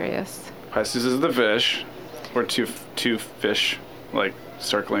Sagittarius. Pisces is the fish. We're two fish, like,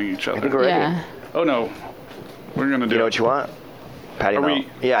 circling each I think other. we're ready. Yeah. Oh, no. We're going to do You know it. what you want? Patty Are melt.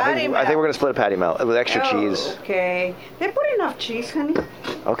 we- Yeah, I Patty think melt. we're gonna split a patty melt with extra cheese. Okay. They put enough cheese, honey.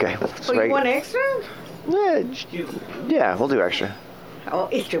 Okay. So you want extra? Yeah, we'll do extra. Oh,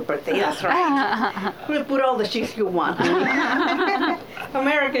 it's your birthday. That's right. We'll put all the cheese you want, honey.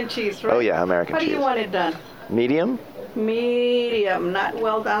 American cheese, right? Oh yeah, American How do cheese. you want it done? Medium? Medium, not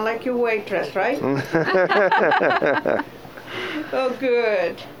well done like your waitress, right? Oh,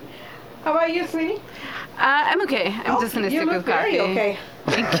 good. How about you, sweetie? I'm okay. I'm just gonna you stick look with coffee. very okay.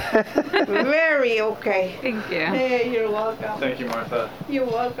 Very okay. Thank you. Hey, you're welcome. Thank you, Martha. You're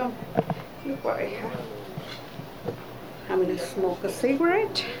welcome. You're right here. I'm gonna smoke a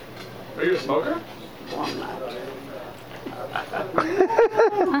cigarette. Are you a smoker? No, I'm not.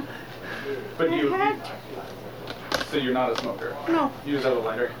 But you. So you're not a smoker. No. You just have a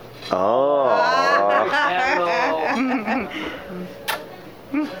lighter. Oh.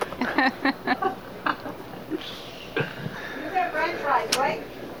 You got french fries, right?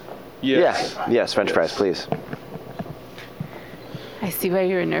 Yes. Yes, French fries, please. I see why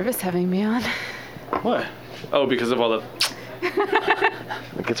you were nervous having me on. What? Oh, because of all the.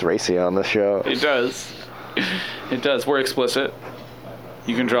 It gets racy on the show. It does. It does. We're explicit.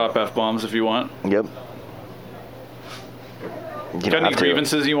 You can drop F-bombs if you want. Yep. You Got don't any have to.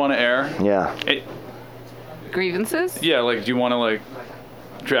 grievances you want to air? Yeah. Grievances? Yeah, like, do you want to, like,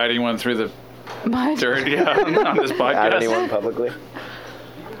 drag anyone through the But dirt? Yeah, on this podcast. At anyone publicly?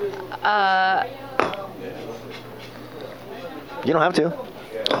 You don't have to.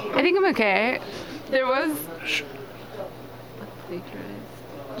 I think I'm okay. There was. Wait,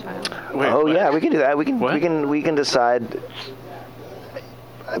 Oh what? yeah, we can do that. We can What? we can decide.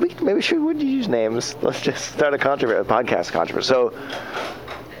 Maybe would you use names? Let's just start a podcast controversy. So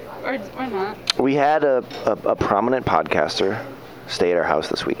Or not. we had a prominent podcaster stay at our house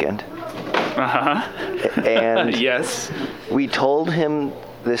this weekend, and Yes. we told him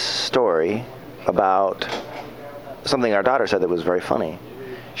this story about something our daughter said that was very funny.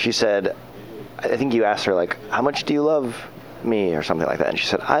 She said, I think you asked her, like, how much do you love me or something like that? And she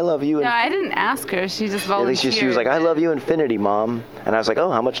said, I love you. No, I didn't ask her. She just At volunteered. least she was like, I love you infinity, Mom. And I was like, oh,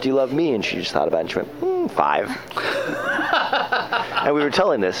 how much do you love me? And she just thought about it and she went, 5. And we were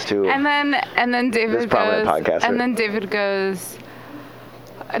telling this to And then David This prominent goes. podcaster. And then David goes.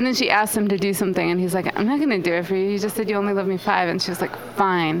 And then she asked him to do something, and he's like, "I'm not gonna do it for you. You just said you only love me 5." And she was like,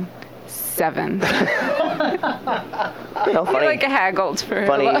 "Fine, 7." funny, Like haggled for her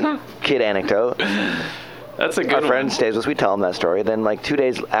funny love. kid anecdote. That's a good Our one. friend stays with us. We tell him that story. Then, like 2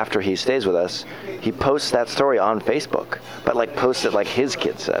 days after he stays with us, he posts that story on Facebook, but like posts it like his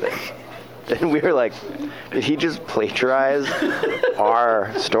kid said it. And we were like, did he just plagiarize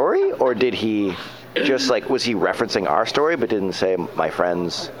our story, or did he just like was he referencing our story but didn't say my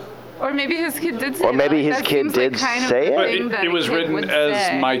friends? Or maybe his kid did say Or maybe that. his That kid seems did like kind of say the it? But thing that it a was kid written would as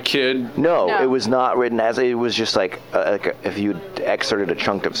say. my kid. No, No. it was not written as. It was just like if you excerpted a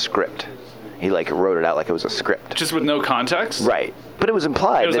chunk of script. He like wrote it out like it was a script. Just with no context? Right, but it was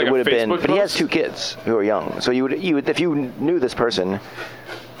implied It was that like it a would have been. Facebook But he has post? 2 kids who are young, so you would if you knew this person.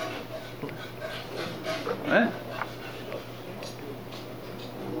 Eh?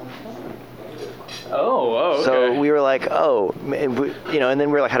 Oh, okay. So we were like, oh, and and then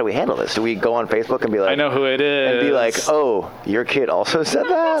we were like, how do we handle this? Do we go on Facebook and be like, I know who it is. and be like, oh, your kid also said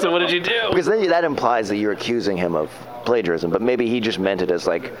that? So what did you do? Because then that implies that you're accusing him of plagiarism, but maybe he just meant it as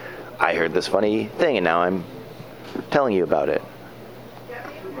like, I heard this funny thing and now I'm telling you about it.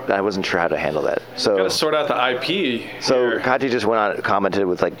 I wasn't sure how to handle that. So Gotta sort out the IP. So here. Kaji just went on, commented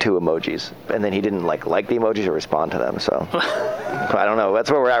with like 2 emojis, and then he didn't like the emojis or respond to them. So I don't know. That's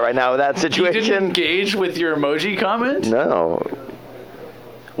where we're at right now with that You situation. didn't engage with your emoji comment? No.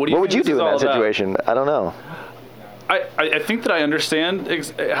 What What would you think this do is in all that about? situation? I don't know. I think that I understand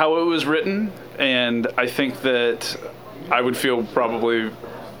how it was written, and I think that I would feel probably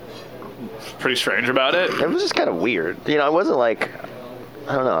pretty strange about it. It was just kind of weird. It wasn't like,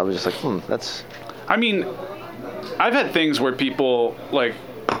 I don't know. I was just like, that's. I mean, I've had things where people like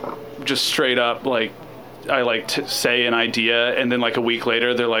just straight up like I like to say an idea, and then like a week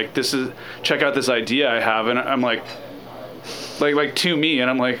later they're like, check out this idea I have, and I'm like to me, and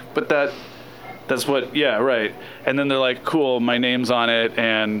I'm like, but that's what, yeah, right. And then they're like, cool, my name's on it,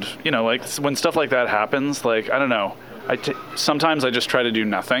 and like when stuff like that happens, like I don't know. Sometimes I just try to do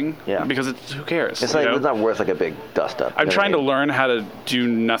nothing. Yeah. Because who cares? It's like it's not worth like a big dust up. I'm trying to learn how to do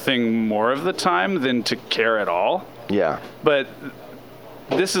nothing more of the time than to care at all. Yeah. But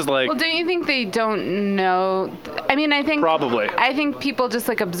this is like Well, don't you think they don't know? I mean, I think Probably. I think people just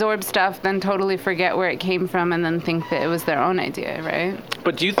like absorb stuff, then totally forget where it came from, and then think that it was their own idea, right?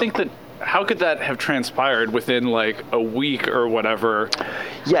 But do you think that how could that have transpired within like a week or whatever?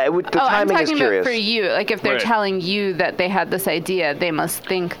 Yeah, the I'm timing is talking curious. about for you. Like if they're Right. telling you that they had this idea, they must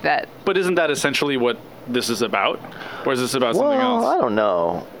think that. But isn't that essentially what this is about? Or is this about something Well, else? I don't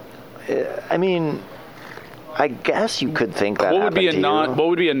know. I mean, I guess you could think that What would be a happened to you. what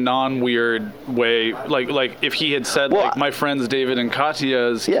would be a non-weird way, like if he had said, Well, like, my friends David and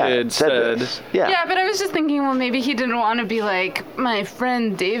Katya's Yeah, kid said, this. Yeah. Yeah, but I was just thinking, well, maybe he didn't want to be like, my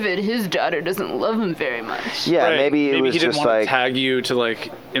friend David, his daughter doesn't love him very much. Yeah, right, maybe it was he didn't just want like to tag you to like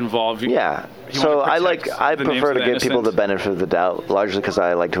involve you. Yeah. He So wanted to I protect the names prefer of to the give people the innocent. benefit of the doubt, largely because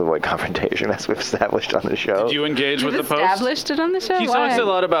I like to avoid confrontation, as we've established on the show. Did you engage with You've the post? established it on the show? He Why? talks a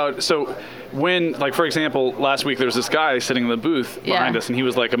lot about, so when, like, for example, last week there was this guy sitting in the booth behind Yeah. us, and he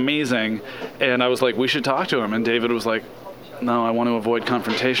was, like, amazing, and I was like, we should talk to him, and David was like, no, I want to avoid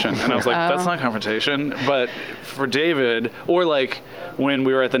confrontation. And I was like, that's not confrontation. But for David, or, like, when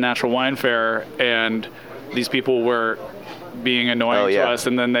we were at the Natural Wine Fair, and these people were being annoying Oh, yeah. to us,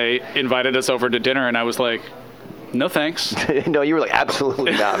 and then they invited us over to dinner, and I was like, no thanks. No, you were like,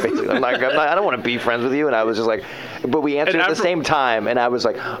 absolutely not, basically. I don't want to be friends with you. And I was just like, but we answered And at the after- same time. And I was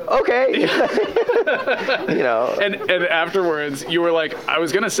like, okay. You know. And afterwards, you were like, I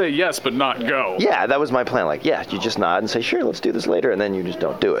was going to say yes, but not go. Yeah, that was my plan. Like, yeah, you just nod and say, sure, let's do this later. And then you just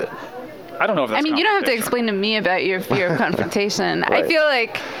don't do it. I don't know if that's I mean, you don't have to confrontation. explain to me about your fear of confrontation. I Right. feel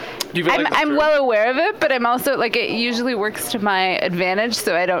like Do you feel like that's I'm true? well aware of it, but I'm also like it usually works to my advantage,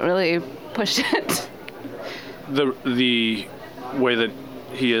 so I don't really push it. The way that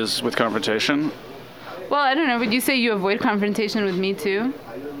he is with confrontation. Well, I don't know. Would you say you avoid confrontation with me too?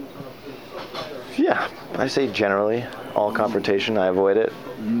 Yeah, I say generally, all confrontation, I avoid it.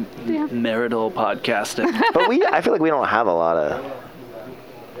 Marital podcasting. But I feel like we don't have a lot of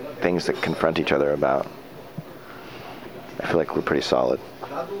things to confront each other about. I feel like we're pretty solid.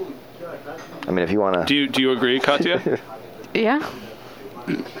 I mean, if you want to... Do you agree, Katya? Yeah.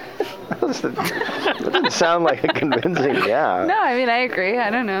 That doesn't sound like a convincing, yeah. No, I mean I agree. I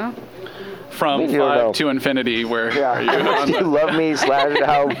don't know. From You don't know. 5 to infinity, where Yeah. are you? How much do you love me /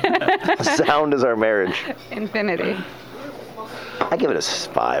 how sound is our marriage? Infinity. I give it a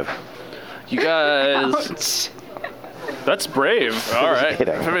 5. You guys, Ouch. that's brave. All right.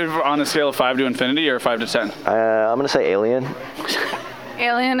 kidding. On a scale of 5 to infinity or 5 to 10? I'm going to say alien.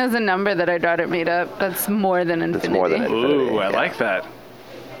 Alien is a number that our daughter made up. That's more than infinity. more than infinity. Ooh, I Yeah. like that.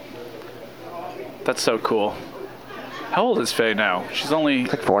 That's so cool. How old is Faye now? She's only...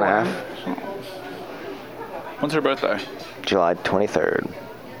 Like 4.5. When's her birthday? July 23rd.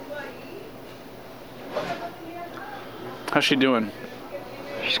 How's she doing?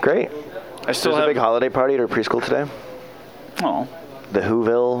 She's great. I still There's have... a big holiday party at her preschool today. Oh. The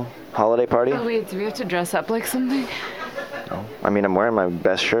Whoville holiday party. Oh, wait, do we have to dress up like something? I mean, I'm wearing my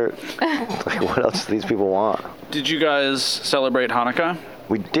best shirt. Like, what else do these people want? Did you guys celebrate Hanukkah?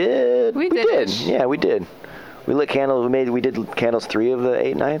 We did. We did. Yeah, we did. We lit candles. We did candles 3 of the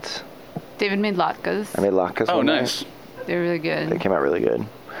 8 nights. David made latkes. I made latkes. Oh, one nice. night. They're really They good. came out really good.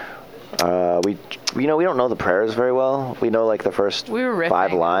 We don't know the prayers very well. We know like the first We were riffing,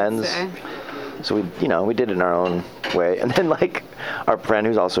 5 I would lines. say. So we did it in our own way. And then like our friend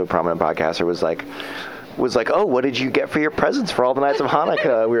who's also a prominent podcaster was like, oh, what did you get for your presents for all the nights of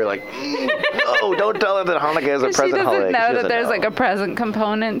Hanukkah? We were like, no, don't tell her that Hanukkah is a She present doesn't holiday. know She that doesn't there's know. like a present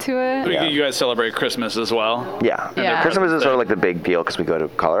component to it. Yeah. You guys celebrate Christmas as well? Yeah. Yeah. Christmas is sort of like the big deal because we go to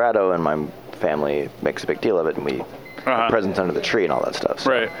Colorado and my family makes a big deal of it and we Uh-huh. presents under the tree and all that stuff. So.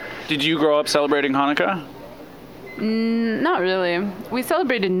 Right. Did you grow up celebrating Hanukkah? Not really. We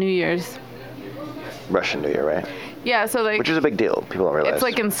celebrated New Year's. Russian New Year, right? Yeah, so like Which is a big deal. People don't realize. it's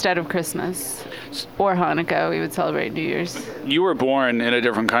like instead of Christmas or Hanukkah, we would celebrate New Year's. You were born in a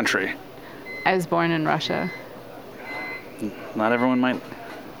different country. I was born in Russia. Not everyone might.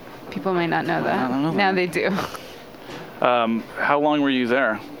 People might not know that. I don't know Now that. they do. How long were you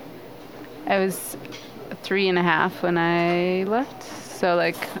there? I was 3.5 when I left. So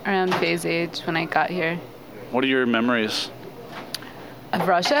like around Faye's age when I got here. What are your memories? Of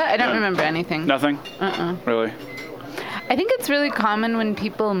Russia? I don't Yeah. remember anything. Nothing? Really? I think it's really common when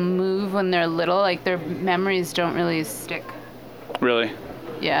people move when they're little, like their memories don't really stick. Really?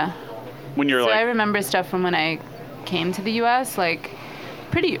 Yeah. When you're So I like, remember stuff from when I came to the U.S., like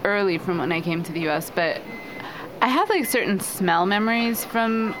pretty early from when I came to the U.S., but I have like certain smell memories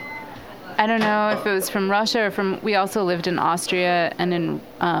from, I don't know if it was from Russia or from, we also lived in Austria and in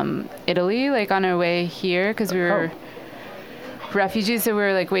Italy, like on our way here, because we were refugees, so we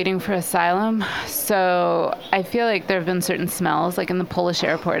were like waiting for asylum. So I feel like there have been certain smells, like in the Polish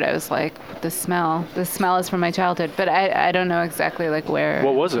airport, I was like, this smell is from my childhood, but I don't know exactly like where.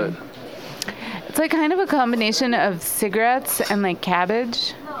 what was it? It's like kind of a combination of cigarettes and like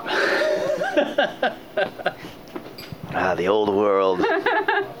cabbage. The old world.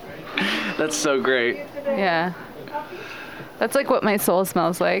 That's so great. Yeah. That's like what my soul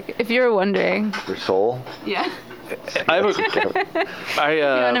smells like, if you were wondering. Your soul? Yeah. I have If you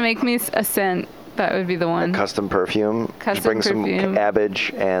want to make me a scent, that would be the one. Custom perfume. Custom Bring perfume. some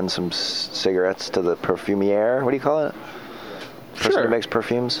cabbage and some cigarettes to the perfumier. What do you call it? Person Sure. who makes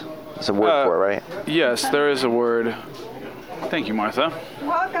perfumes. It's a word for it, right? Yes, there is a word. Thank you, Martha.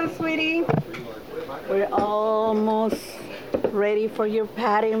 Welcome, sweetie. We're almost ready for your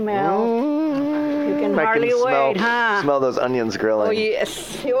patty melt. You can I hardly can wait, huh? smell those onions grilling. Oh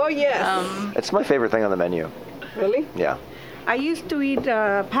yes. Oh yes. It's my favorite thing on the menu. Really? Yeah. I used to eat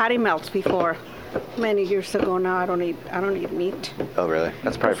patty melts before, many years ago. Now I don't eat meat. Oh, really?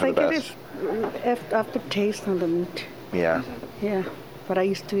 That's probably for the best. It is aftertaste on the meat. Yeah. Yeah. But I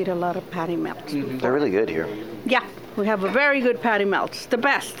used to eat a lot of patty melts. They're really good here. Yeah. We have a very good patty melts. The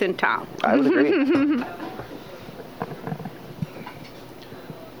best in town. I would agree.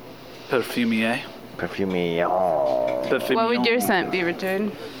 Perfumier. Perfumier. Oh. Perfumier. What would your scent be,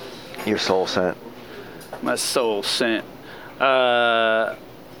 Richard? Your soul scent. My soul scent. I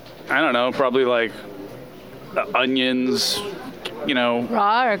don't know. Probably like onions. You know.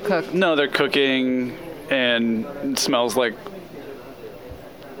 Raw or cooked? No, they're cooking, and it smells like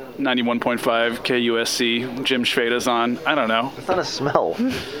 91.5 KUSC. Jim Schweda's on. I don't know. It's not a smell.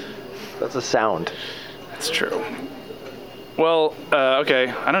 That's a sound. It's true. Well, okay.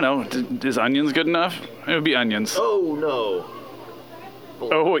 I don't know. Is onions good enough? It would be onions. Oh, no.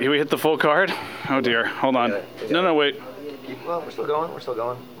 Oh, we hit the full card? Oh, dear. Hold on. No, wait. Well, we're still going. I'm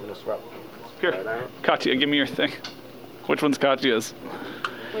going to swap. Here. Katya, give me your thing. Which one's Katya's?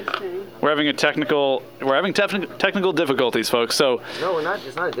 Which thing? We're having technical difficulties, folks. So No, we're not.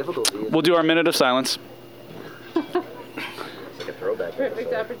 It's not a difficulty. It's we'll do our minute of silence. like a throwback.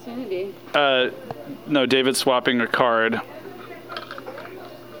 Perfect opportunity. No, David's swapping a card.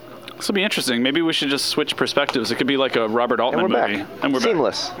 This will be interesting. Maybe we should just switch perspectives. It could be like a Robert Altman And we're movie. back. And we're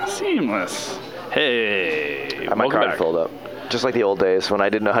Seamless. back. Seamless. Hey. I have my welcome card back. filled up. Just like the old days when I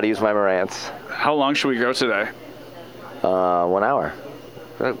didn't know how to use my Marantz. How long should we go today? 1 hour.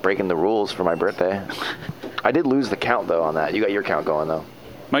 Breaking the rules for my birthday. I did lose the count, though, on that. You got your count going, though.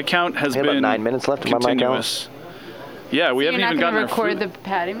 My count has We have been about 9 minutes left in my mic count. continuous. Yeah, we You're haven't not even going gotten to our record food. the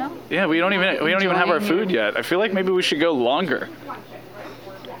patty melt? Yeah, we don't even have our Enjoying food your- yet. I feel like maybe we should go longer.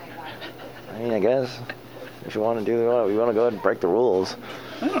 I mean, I guess. If you want to do it, we want to go ahead and break the rules.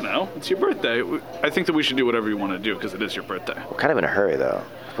 I don't know. It's your birthday. I think that we should do whatever you want to do because it is your birthday. We're kind of in a hurry, though.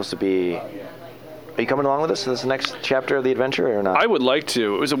 It's supposed to be... Are you coming along with us to this next chapter of the adventure or not? I would like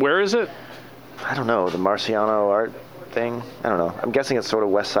to. Where is it? I don't know. The Marciano art thing? I don't know. I'm guessing it's sort of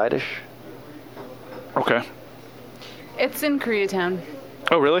west side-ish. Okay. It's in Koreatown.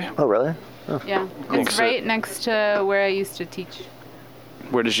 Oh, really? Oh, really? Yeah. It's right next to where I used to teach.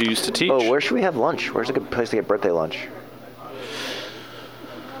 Where did you used to teach? Oh, where should we have lunch? Where's a good place to get birthday lunch?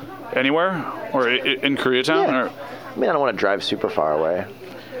 Anywhere? Or in Koreatown? Yeah. Or I mean, I don't want to drive super far away.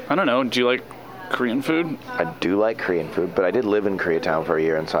 I don't know. Do you like Korean food? I do like Korean food, but I did live in Koreatown for a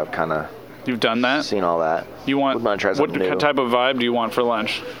year, and so I've kind of You've done that? seen all that. You want Would want to try what something new. type of vibe do you want for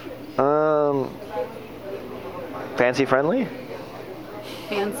lunch? Fancy friendly?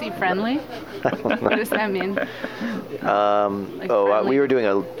 Fancy friendly? What does that mean? Like We friendly? were doing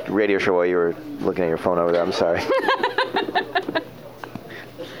a radio show while you were looking at your phone over there. I'm sorry.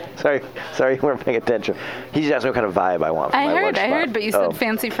 sorry, you weren't paying attention. He just asked me what kind of vibe I want for my lunch I spot. heard, but you said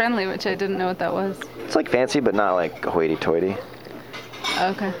fancy friendly, which I didn't know what that was. It's like fancy, but not like hoity-toity.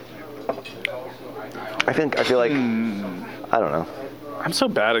 Okay. I feel like I don't know. I'm so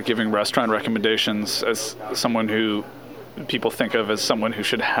bad at giving restaurant recommendations as someone who people think of as someone who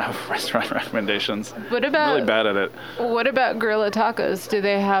should have restaurant recommendations. What about I'm really bad at it. What about Gorilla Tacos? Do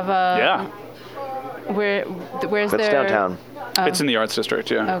they have a? Yeah. Where's That's their? downtown. It's in the Arts District,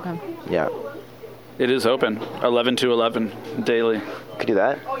 yeah. Okay. Yeah. It is open, 11 to 11 daily. Could do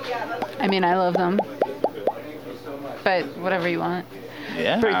that. I mean, I love them, but whatever you want.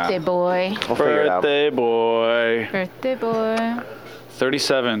 Yeah. Birthday boy. We'll figure it out. Birthday boy. Birthday boy.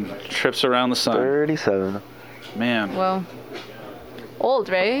 37 trips around the sun. 37. Man. Well, old,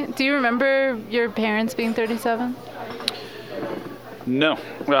 right? Do you remember your parents being 37? No.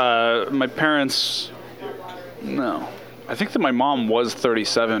 My parents, no. I think that my mom was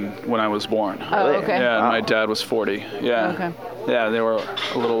 37 when I was born. Oh, Really? okay. Yeah, and Wow. my dad was 40. Yeah. Okay. Yeah, they were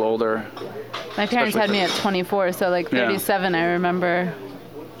a little older. My parents had me at 24, so like Yeah. 37, I remember.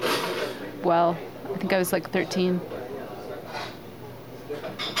 Well, I think I was like 13.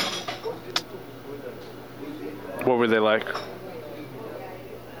 What were they like?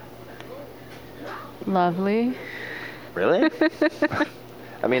 Lovely. Really?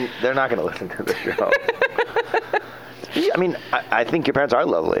 I mean, they're not going to listen to the show. I mean, I think your parents are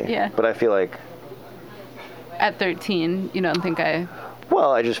lovely. Yeah. But I feel like, At 13, you don't think I...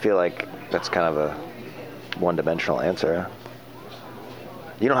 well, I just feel like that's kind of a one-dimensional answer.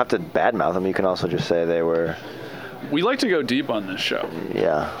 You don't have to badmouth them. You can also just say they were, We like to go deep on this show.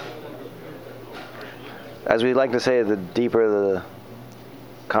 yeah. As we like to say, the deeper the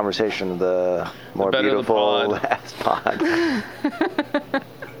conversation, the more better the beautiful pod. last pod.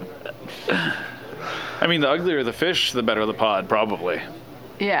 I mean, the uglier the fish, the better the pod, probably.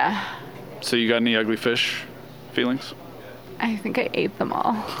 Yeah. So you got any ugly fish feelings? I think I ate them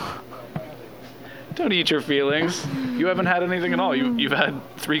all. Don't eat your feelings. You haven't had anything at all. You've had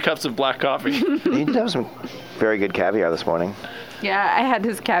 3 cups of black coffee. You did have some very good caviar this morning. Yeah, I had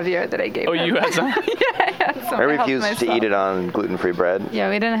his caviar that I gave Oh, him. you had some? Yeah, I had some. I helped refused to myself. eat it on gluten-free bread. Yeah,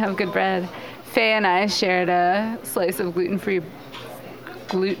 we didn't have good bread. Faye and I shared a slice of gluten-free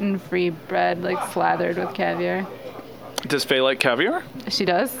bread, like slathered with caviar. Does Faye like caviar? She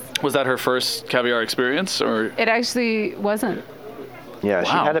does. Was that her first caviar experience, or It actually wasn't. Yeah,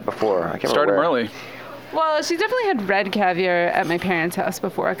 she Wow. had it before. I can't start him remember where. early? Well, she definitely had red caviar at my parents' house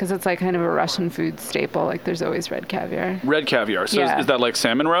before because it's like kind of a Russian food staple. Like there's always red caviar. Red caviar. So Yeah. is that like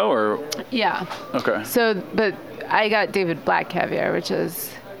salmon roe, or Yeah. okay? So, but I got David black caviar, which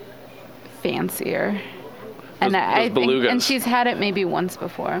is fancier. And Those I think, belugas. and she's had it maybe once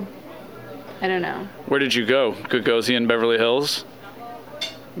before. I don't know. Where did you go? Gagosian Beverly Hills?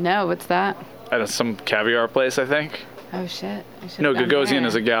 No, what's that? At some caviar place, I think. Oh shit! I should've No, gone Gagosian there.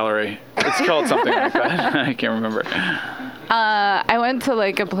 is a gallery. It's called something like that. I can't remember. I went to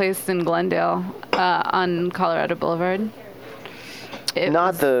like a place in Glendale on Colorado Boulevard. It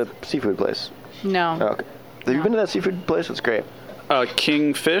Not was- the seafood place. No. Oh, okay. Have you been to that seafood place? It's great.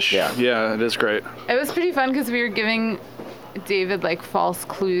 Kingfish? Yeah. Yeah, it is great. It was pretty fun because we were giving David like false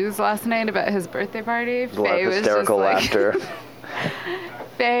clues last night about his birthday party. There's a lot of hysterical laughter.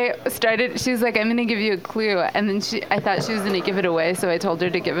 Faye started, she was like, I'm going to give you a clue. And then I thought she was going to give it away. So I told her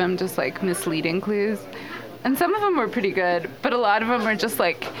to give him just like misleading clues. And some of them were pretty good, but a lot of them were just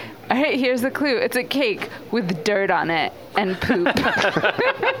like, all right, here's the clue. It's a cake with dirt on it and poop.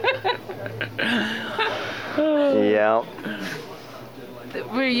 Yeah.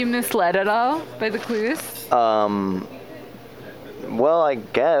 Were you misled at all by the clues? Well, I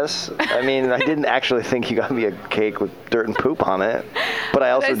guess. I mean, I didn't actually think you got me a cake with dirt and poop on it, but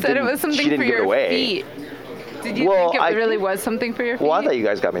I also I said didn't. it was something she didn't for give it your away. feet. Did you Well, think I it really think- was something for your feet? Well, I thought you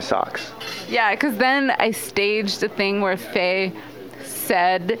guys got me socks. Yeah, because then I staged a thing where Faye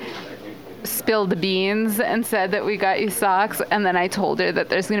spilled the beans and said that we got you socks, and then I told her that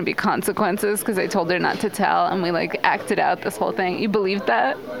there's going to be consequences because I told her not to tell, and we like acted out this whole thing. You believed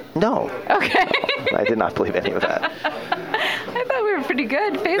that? No, Okay. I did not believe any of that. I thought we were pretty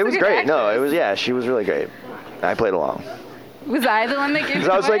good. Faye's It a was good great. No, actress. it was, yeah, she was really great. I played along. Was I the one that gave it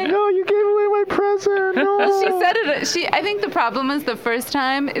I was away? like, no, you gave away my present. No. Well, she said it. I think the problem is the first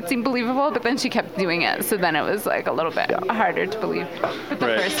time it seemed believable, but then she kept doing it, so then it was like a little bit harder to believe. But the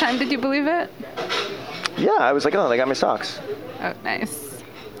Right. first time, did you believe it? Yeah, I was like, oh, they got me socks. Oh, nice.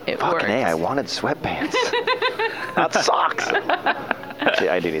 It Fucking worked. A, I wanted sweatpants. Not socks. Actually,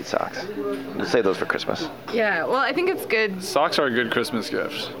 I do need socks. We'll save those for Christmas. Yeah. Well, I think it's good. Socks are a good Christmas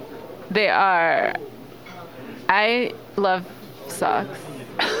gift. They are. I love socks.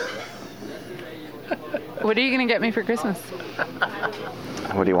 What are you gonna get me for Christmas?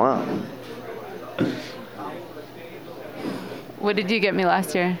 What do you want? What did you get me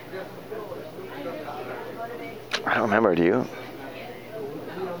last year? I don't remember. Do you?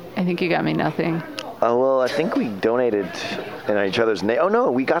 I think you got me nothing. Oh, well, I think we donated in each other's name. Oh,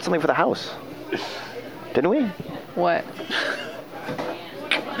 no, we got something for the house. Didn't we? What?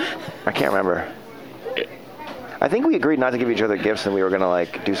 I can't remember. I think we agreed not to give each other gifts and we were going to,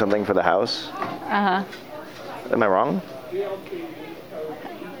 like, do something for the house. Uh huh. Am I wrong?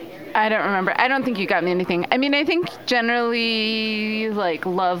 I don't remember. I don't think you got me anything. I mean, I think generally, like,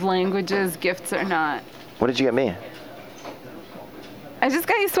 love languages, gifts are not. What did you get me? I just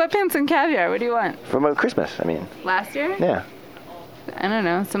got you sweatpants and caviar. What do you want? For my Christmas, I mean. Last year? Yeah. I don't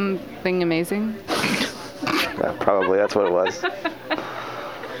know. Something amazing. Yeah, probably. That's what it was.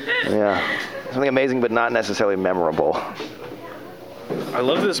 Yeah. Something amazing, but not necessarily memorable. I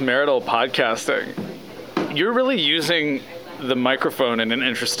love this marital podcasting. You're really using the microphone in an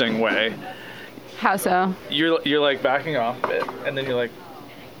interesting way. How so? You're like backing off a bit, and then you're like,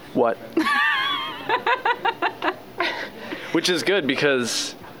 what? Which is good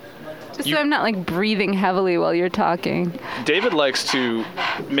because so I'm not like breathing heavily while you're talking. David likes to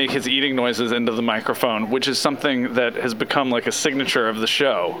make his eating noises into the microphone, which is something that has become like a signature of the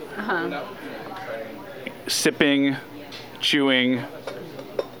show. Uh-huh. Sipping, chewing,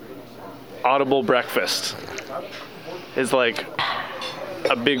 audible breakfast is like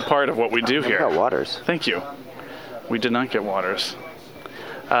a big part of what we do I here. got waters. Thank you. We did not get waters.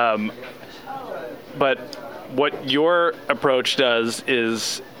 But what your approach does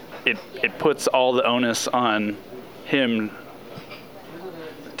is it puts all the onus on him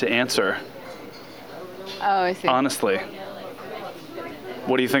to answer. Oh, I see. Honestly.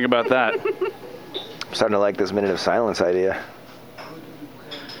 What do you think about that? I'm starting to like this minute of silence idea.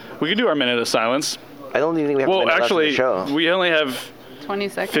 We could do our minute of silence. I don't even think we have Well, to actually, show. we only have 20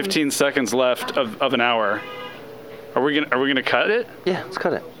 seconds. 15 seconds left of an hour. Are we gonna cut it? Yeah, let's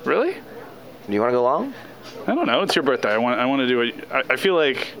cut it. Really? Do you want to go long? I don't know. It's your birthday. I want to do it. I feel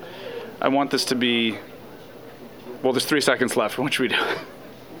like I want this to be. Well, there's 3 seconds left. What should we do?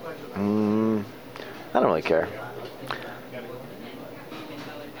 I don't really care.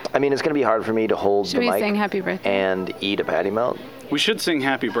 I mean, it's going to be hard for me to hold Should the we mic sing happy birthday? and eat a patty melt. We should sing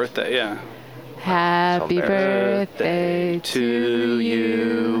Happy Birthday. Yeah. Happy birthday to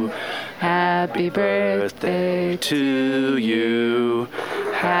you. Happy birthday to you.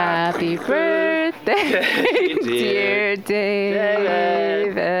 Happy birthday, dear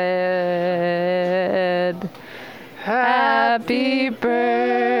David. Happy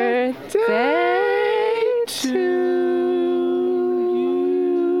birthday to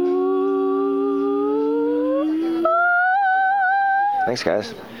you. Thanks,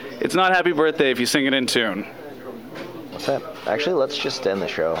 guys. It's not Happy Birthday if you sing it in tune. What's that? Actually, let's just end the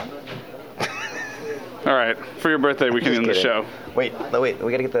show. All right. For your birthday, we can Just end the kidding. show. Wait. We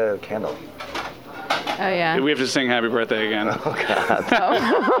got to get the candle. Oh, yeah. We have to sing Happy Birthday again. Oh, God. All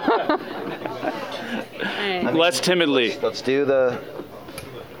right. Less timidly. We'll do the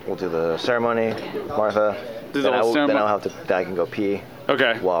ceremony, Martha. Do the whole Then ceremony? I'll have to. Then I can go pee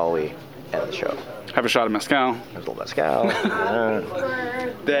Okay. while we end the show. Have a shot of mezcal. There's a little mezcal.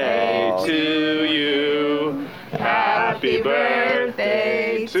 Day to you. Happy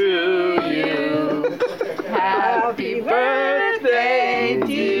birthday to you. Happy birthday,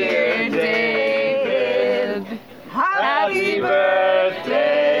 dear David. Happy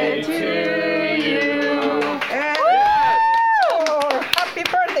birthday to you. Happy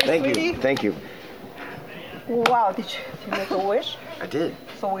birthday, sweetie. Thank you. Wow, did you make a wish? I did.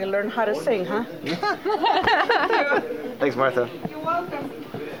 So we learn how to sing, huh? Thanks, Martha.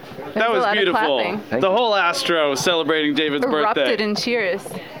 That was a lot of beautiful. clapping. Thank The you. whole Astro celebrating David's Erupted birthday. in cheers.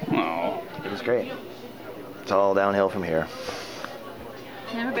 Oh. It was great. It's all downhill from here.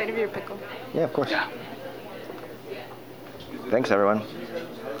 Can I have a bite of your pickle? Yeah, of course. Yeah. Thanks, everyone.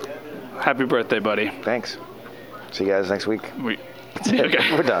 Happy birthday, buddy. Thanks. See you guys next week.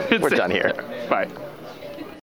 Okay. We're done. We're done here. Bye.